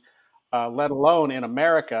 30s, let alone in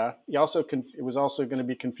America. It was also going to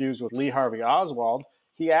be confused with Lee Harvey Oswald.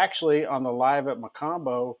 He actually, on the Live at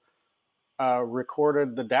Macombo,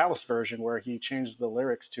 recorded the Dallas version where he changed the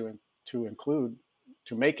lyrics to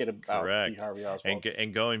make it about Lee Harvey Oswald.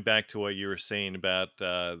 And going back to what you were saying about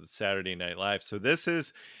Saturday Night Live, so this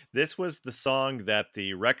was the song that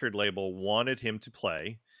the record label wanted him to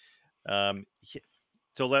play. So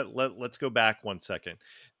let's go back 1 second.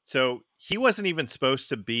 So he wasn't even supposed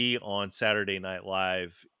to be on Saturday Night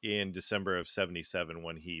Live in December of '77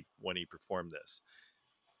 when he performed this.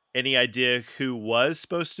 Any idea who was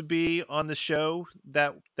supposed to be on the show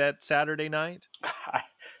that Saturday night?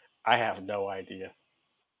 I have no idea.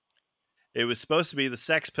 It was supposed to be the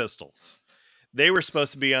Sex Pistols. They were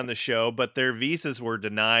supposed to be on the show, but their visas were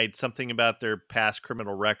denied, something about their past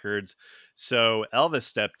criminal records. So Elvis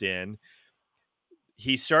stepped in.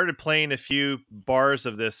 He started playing a few bars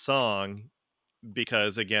of this song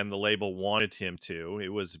because, again, the label wanted him to.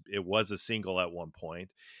 It was a single at one point.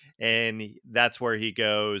 And that's where he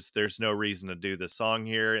goes, there's no reason to do the song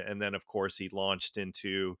here. And then, of course, he launched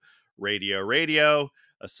into Radio,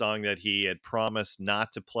 a song that he had promised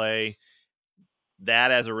not to play.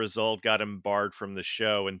 That, as a result, got him barred from the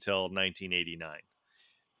show until 1989.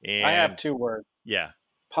 And I have two words. Yeah.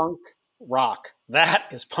 Punk rock. That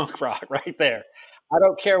is punk rock right there. I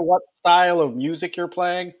don't care what style of music you're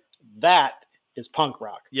playing. That is punk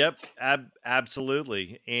rock. Yep,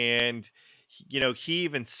 absolutely. And he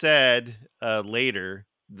even said later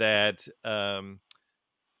that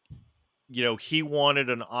he wanted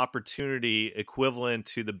an opportunity equivalent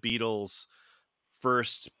to the Beatles'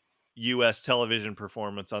 first U.S. television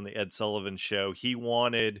performance on the Ed Sullivan Show. He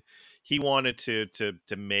wanted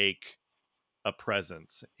to make a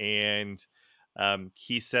presence, and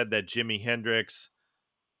he said that Jimi Hendrix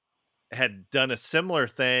had done a similar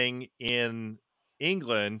thing in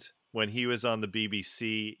England when he was on the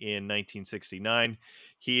BBC in 1969.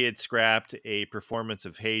 He had scrapped a performance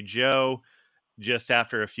of Hey Joe just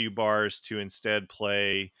after a few bars to instead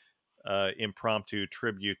play impromptu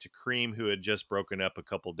tribute to Cream, who had just broken up a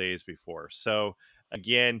couple days before. So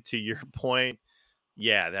again, to your point,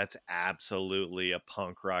 yeah, that's absolutely a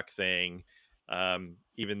punk rock thing.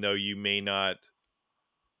 Even though you may not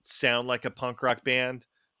sound like a punk rock band,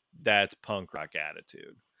 that's punk rock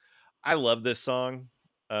attitude. I love this song.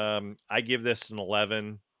 I give this an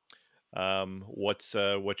 11. What's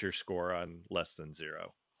your score on less than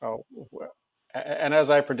 0? Oh, well, and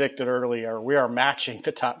as I predicted earlier, we are matching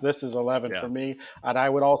the top. This is 11 for me. And I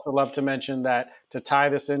would also love to mention that to tie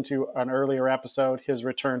this into an earlier episode, his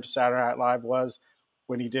return to Saturday Night Live was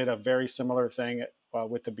when he did a very similar thing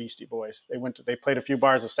with the Beastie Boys. They played a few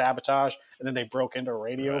bars of Sabotage, and then they broke into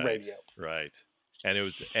radio. Right.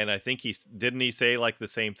 And I think didn't he say like the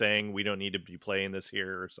same thing? We don't need to be playing this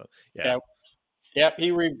here or so. Yeah. Yep.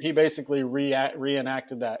 He basically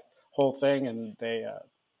reenacted that whole thing, and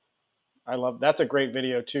I love that's a great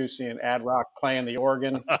video too. Seeing Ad Rock playing the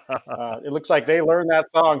organ, it looks like they learned that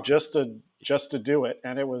song just to do it,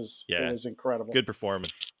 and it was incredible. Good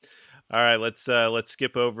performance. All right, let's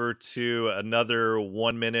skip over to another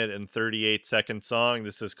 1 minute and 38 second song.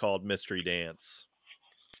 This is called Mystery Dance.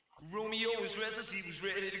 Romeo was restless, he was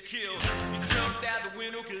ready to kill. He jumped out the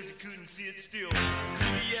window cause he couldn't sit still.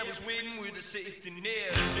 Juliet was waiting with a safety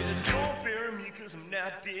net. Said, don't bury me cause I'm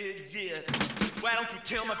not dead yet. Why don't you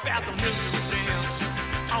tell me about the mystery dance?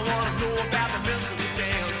 I wanna know about the mystery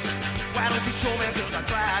dance. Why don't you show me cause I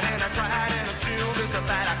tried and I'm still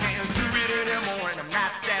mystified. I can't do it anymore and I'm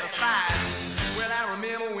not satisfied. Well, I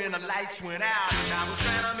remember when the lights went out and I was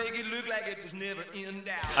trying to make it look like it was never in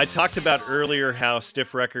doubt. I talked about earlier how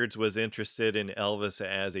Stiff Records was interested in Elvis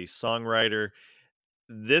as a songwriter.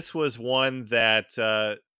 This was one that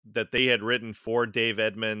they had written for Dave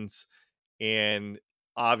Edmunds, and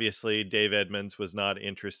obviously Dave Edmunds was not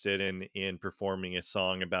interested in performing a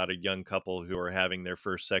song about a young couple who are having their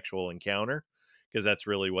first sexual encounter, because that's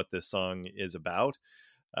really what this song is about.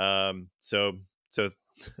 So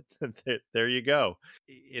there you go.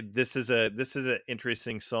 This is an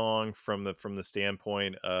interesting song from the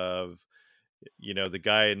standpoint of, the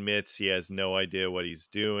guy admits he has no idea what he's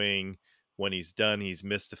doing. When he's done, he's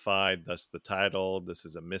mystified. Thus the title. This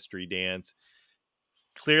is a mystery dance.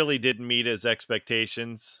 Clearly didn't meet his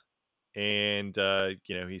expectations, and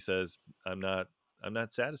he says, I'm not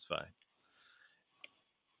satisfied.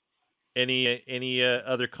 Any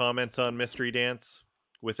other comments on Mystery Dance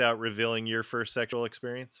without revealing your first sexual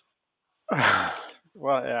experience?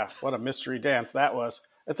 Well, yeah, what a mystery dance that was.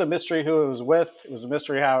 It's a mystery who it was with. It was a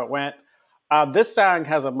mystery how it went. This song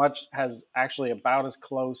has actually about as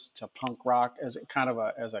close to punk rock as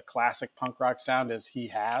as a classic punk rock sound as he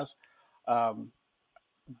has.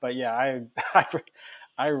 But yeah,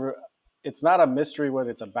 it's not a mystery what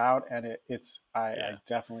it's about, and I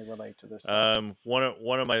definitely relate to this song. One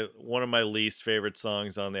of my least favorite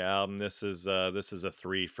songs on the album. This is a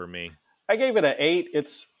 3 for me. I gave it an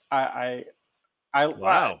 8.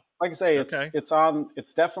 Wow. Like I say,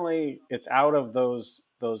 it's definitely out of those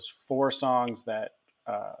 4 songs that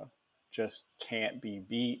just can't be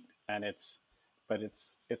beat, and it's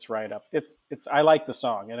right up. I like the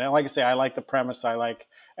song, and like I say, I like the premise.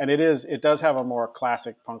 And it does have a more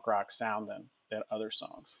classic punk rock sound than other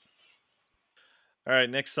songs. All right,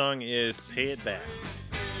 next song is Pay It Back.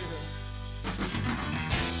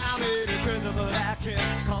 I'm in prison, but I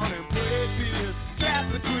can't contemplate being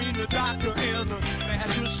trapped between the doctor and the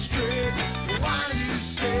magistrate. One of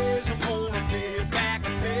these days I'm gonna pay it back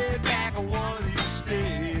one of these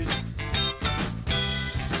days.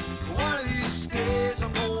 One of these days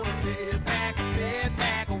I'm gonna pay it back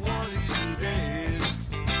one of these days.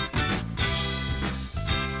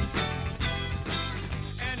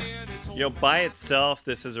 By itself,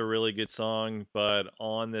 this is a really good song, but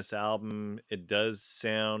on this album, it does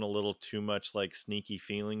sound a little too much like Sneaky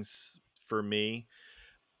Feelings for me.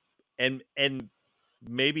 And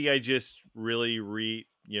maybe I just really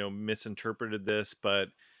misinterpreted this, but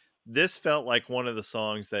this felt like one of the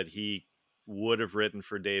songs that he would have written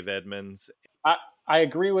for Dave Edmunds. I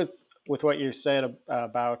agree with with what you said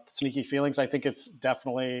about Sneaky Feelings. I think it's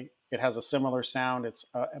definitely, it has a similar sound.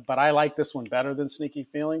 But I like this one better than Sneaky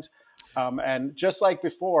Feelings. And just like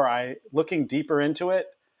before, looking deeper into it,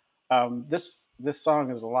 this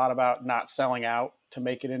song is a lot about not selling out to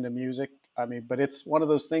make it into music. I mean, but it's one of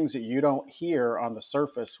those things that you don't hear on the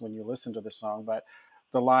surface when you listen to the song. But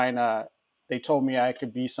the line, they told me I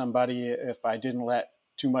could be somebody if I didn't let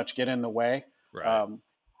too much get in the way. Right.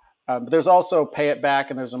 But there's also Pay It Back,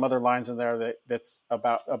 and there's some other lines in there that's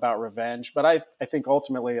about revenge. But I think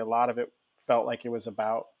ultimately a lot of it felt like it was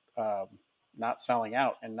about not selling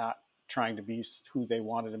out and not trying to be who they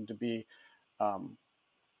wanted him to be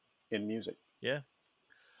in music. Yeah.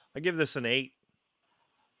 I give this an 8.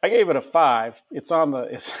 I gave it a 5. It's on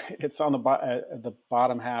the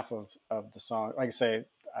bottom half of the song. Like I say,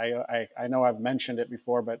 I know I've mentioned it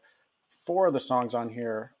before, but 4 of the songs on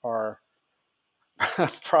here are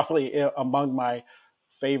probably among my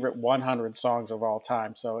favorite 100 songs of all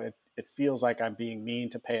time. So it feels like I'm being mean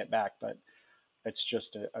to Pay It Back, but it's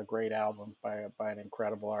just a great album by an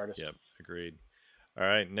incredible artist. Yep, agreed. All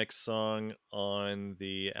right, next song on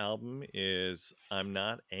the album is I'm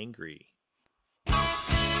Not Angry.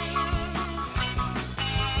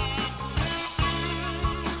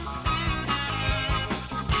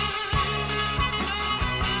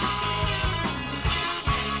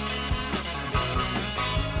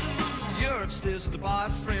 You're upstairs with the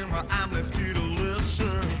boyfriend while I'm left here to listen.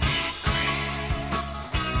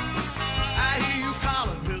 I hear you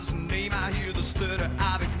calling his name, I hear the stutter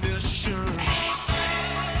of ignition.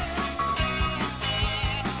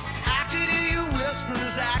 I could hear you whispering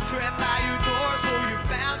as I crept by your door, so you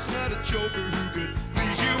found some other joker who could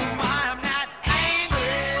please you. Why I'm not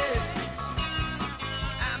angry.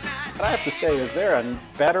 But I have to say, is there a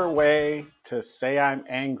better way to say I'm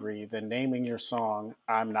angry than naming your song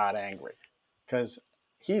I'm Not Angry? Because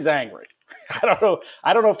he's angry. I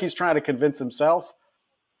don't know if he's trying to convince himself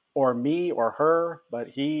or me or her, but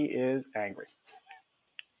he is angry.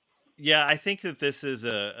 Yeah, I think that this is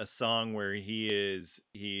a song where he's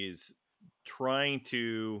trying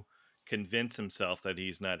to convince himself that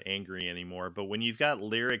he's not angry anymore. But when you've got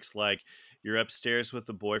lyrics like "You're upstairs with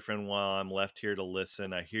the boyfriend while I'm left here to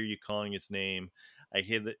listen. I hear you calling his name. I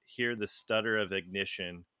hear the stutter of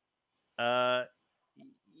ignition."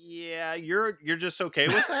 Yeah, you're just okay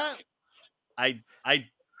with that?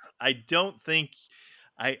 I don't think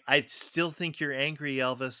I still think you're angry,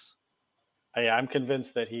 Elvis. I'm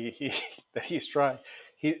convinced that that he's trying.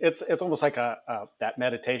 It's almost like that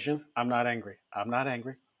meditation. I'm not angry. I'm not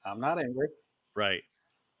angry. I'm not angry. Right,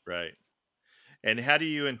 right. And how do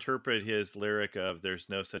you interpret his lyric of "There's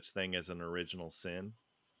no such thing as an original sin"?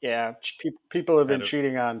 Yeah, people have How been do,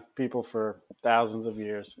 cheating on people for thousands of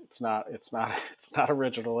years. It's not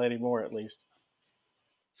original anymore, at least.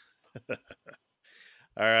 all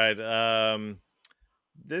right.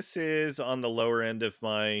 This is on the lower end of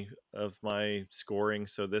my scoring,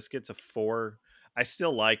 so this gets a 4. I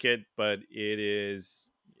still like it, but it is,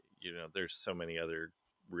 there's so many other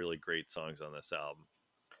really great songs on this album.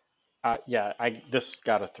 Yeah, this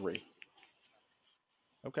got a 3.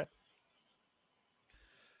 Okay.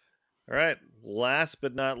 All right. Last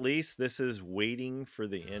but not least, this is Waiting for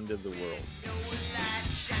the End of the World.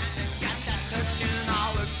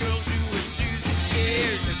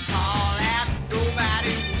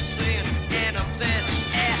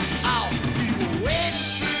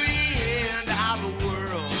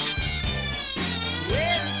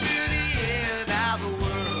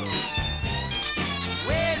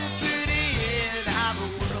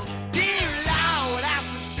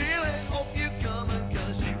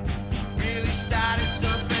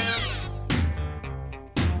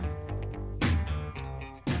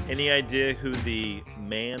 Any idea who the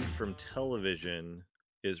man from television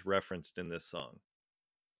is referenced in this song?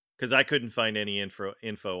 Because I couldn't find any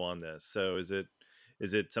info on this. So is it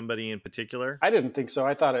somebody in particular? I didn't think so.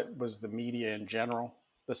 I thought it was the media in general.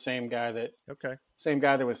 The same guy that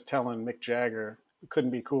was telling Mick Jagger it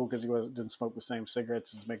couldn't be cool because he didn't smoke the same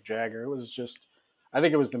cigarettes as Mick Jagger. It was just, I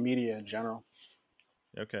think it was the media in general.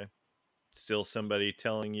 Okay. Still somebody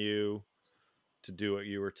telling you to do what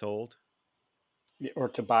you were told? Or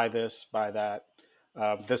to buy this, buy that.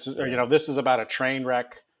 This is about a train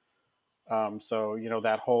wreck. So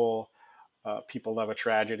that whole people love a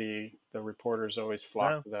tragedy. The reporters always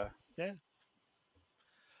flock to the. Yeah.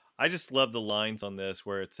 I just love the lines on this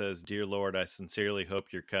where it says, "Dear Lord, I sincerely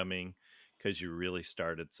hope you're coming because you really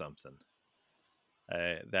started something."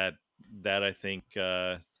 That I think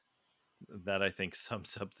That I think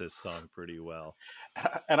sums up this song pretty well.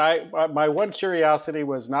 And my one curiosity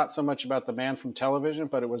was not so much about the man from television,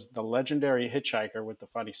 but it was the legendary hitchhiker with the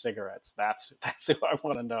funny cigarettes. That's who I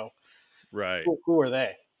want to know. Right, Who are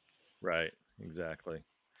they? right, exactly.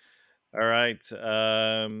 All right.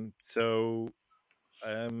 So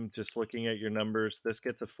I'm just looking at your numbers. This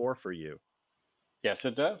gets a 4 for you. Yes,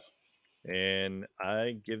 it does. And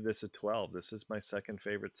I give this a 12. This is my second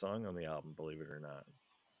favorite song on the album, believe it or not.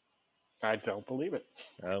 I don't believe it.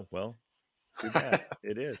 Oh, well, too bad.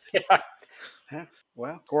 It is. Yeah.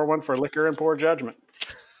 Well, score one for liquor and poor judgment.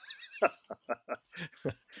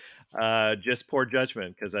 Just poor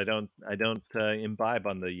judgment because I don't imbibe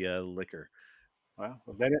on the liquor. Well,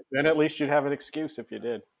 then at least you'd have an excuse if you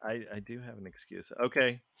did. I do have an excuse.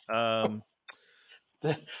 Okay. You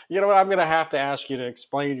know what? I'm going to have to ask you to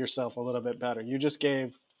explain yourself a little bit better. You just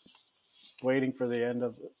gave "Waiting for the End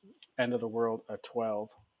of the World" a 12.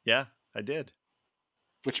 Yeah, I did.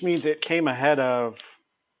 Which means it came ahead of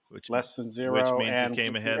Which Less Than Zero, which means and it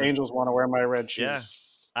came ahead of Angels Want to Wear My Red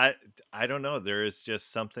Shoes. Yeah. I don't know. There is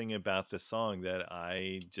just something about the song that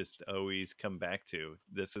I just always come back to.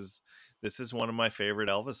 This is one of my favorite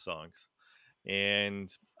Elvis songs,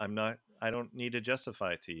 and I don't need to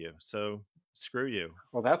justify it to you. So screw you.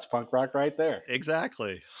 Well, that's punk rock right there.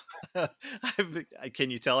 Exactly.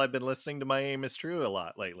 Can you tell I've been listening to My Aim Is True a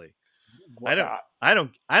lot lately? Well, I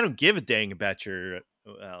don't give a dang about your.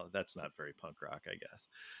 Well, that's not very punk rock, I guess.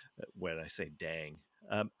 When I say dang,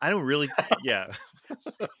 I don't really. Yeah.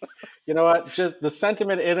 You know what? Just the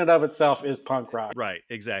sentiment in and of itself is punk rock. Right.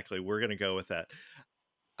 Exactly. We're gonna go with that.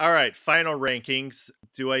 All right. Final rankings.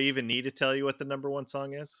 Do I even need to tell you what the number one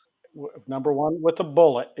song is? Number one with a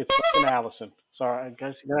bullet. It's fucking Allison. Sorry, I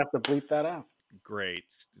guess you're gonna have to bleep that out. Great.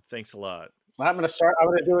 Thanks a lot. I'm gonna start. I'm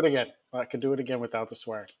gonna do it again. I can do it again without the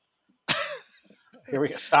swearing. Here we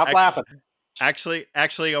go. Stop laughing. Actually,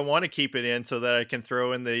 I want to keep it in so that I can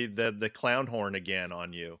throw in the clown horn again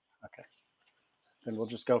on you. Okay. Then we'll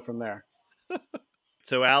just go from there.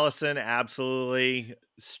 So Allison, absolutely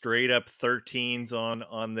straight up 13s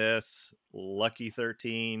on this. Lucky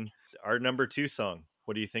 13. Our number 2 song.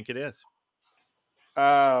 What do you think it is?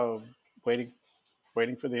 Waiting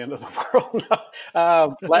for the End of the World.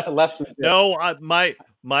 Less Than No, Zero. my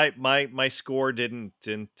score didn't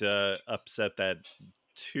upset that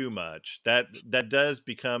too much. That does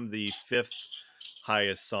become the 5th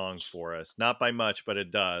highest song for us. Not by much, but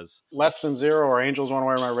it does. Less Than Zero or Angels Want to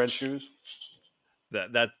Wear My Red Shoes.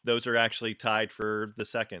 Those are actually tied for the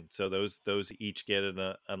second. So those each get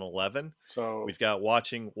an 11. So we've got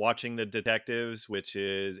watching the Detectives, which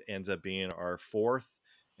ends up being our 4th,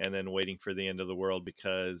 and then Waiting for the End of the World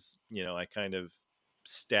because I kind of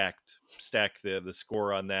stacked the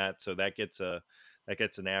score on that. So that gets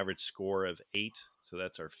an average score of 8. So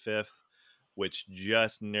that's our 5th, which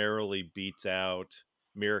just narrowly beats out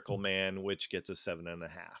Miracle Man, which gets a 7.5.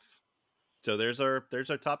 So there's our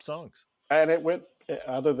top songs. And it went,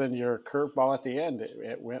 other than your curveball at the end,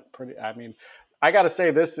 it went pretty. I mean, I got to say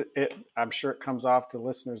this. I'm sure it comes off to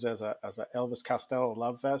listeners as a Elvis Costello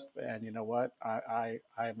love fest, and you know what? I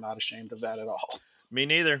am not ashamed of that at all. Me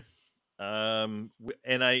neither. And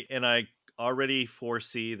I already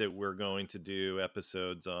foresee that we're going to do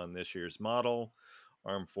episodes on this year's model,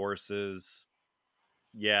 Armed Forces.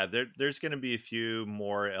 Yeah, there's going to be a few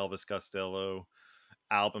more Elvis Costello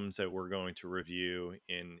albums that we're going to review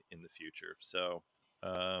in the future. So,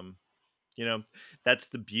 that's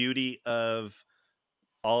the beauty of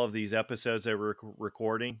all of these episodes that we're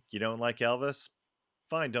recording. You don't like Elvis?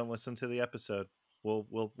 Fine, don't listen to the episode.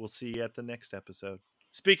 We'll see you at the next episode.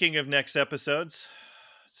 Speaking of next episodes,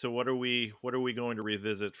 so what are we going to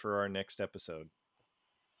revisit for our next episode?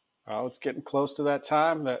 Oh, it's getting close to that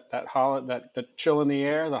time. That chill in the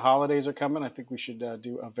air. The holidays are coming. I think we should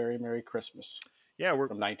do A Very Merry Christmas. Yeah, we're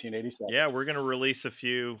from 1987. Yeah, we're going to release a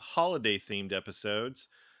few holiday themed episodes,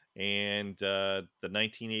 and the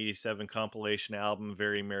 1987 compilation album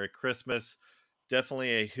Very Merry Christmas,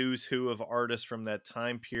 definitely a who's who of artists from that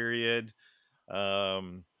time period.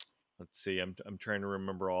 Let's see, I'm trying to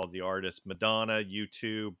remember all the artists: Madonna,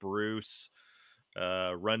 U2, Bruce,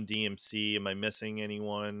 Run DMC. Am I missing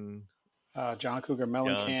anyone? John Cougar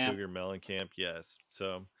Mellencamp. John Cougar Mellencamp, yes.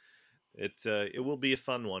 So it will be a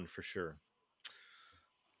fun one for sure.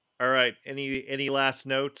 All right. Any last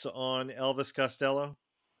notes on Elvis Costello?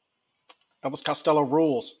 Elvis Costello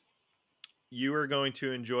rules. You are going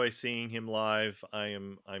to enjoy seeing him live.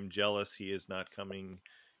 I'm jealous he is not coming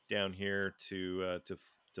down here to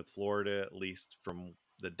Florida, at least from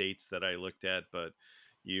the dates that I looked at. But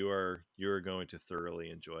you are going to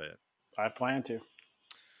thoroughly enjoy it. I plan to.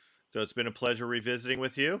 So it's been a pleasure revisiting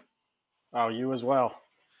with you. Oh, you as well.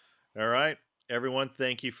 All right. Everyone,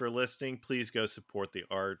 thank you for listening. Please go support the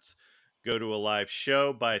arts. Go to a live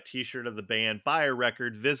show, buy a t shirt of the band, buy a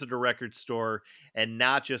record, visit a record store, and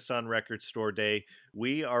not just on Record Store Day.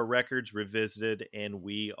 We are Records Revisited, and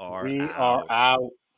we are We are out. out.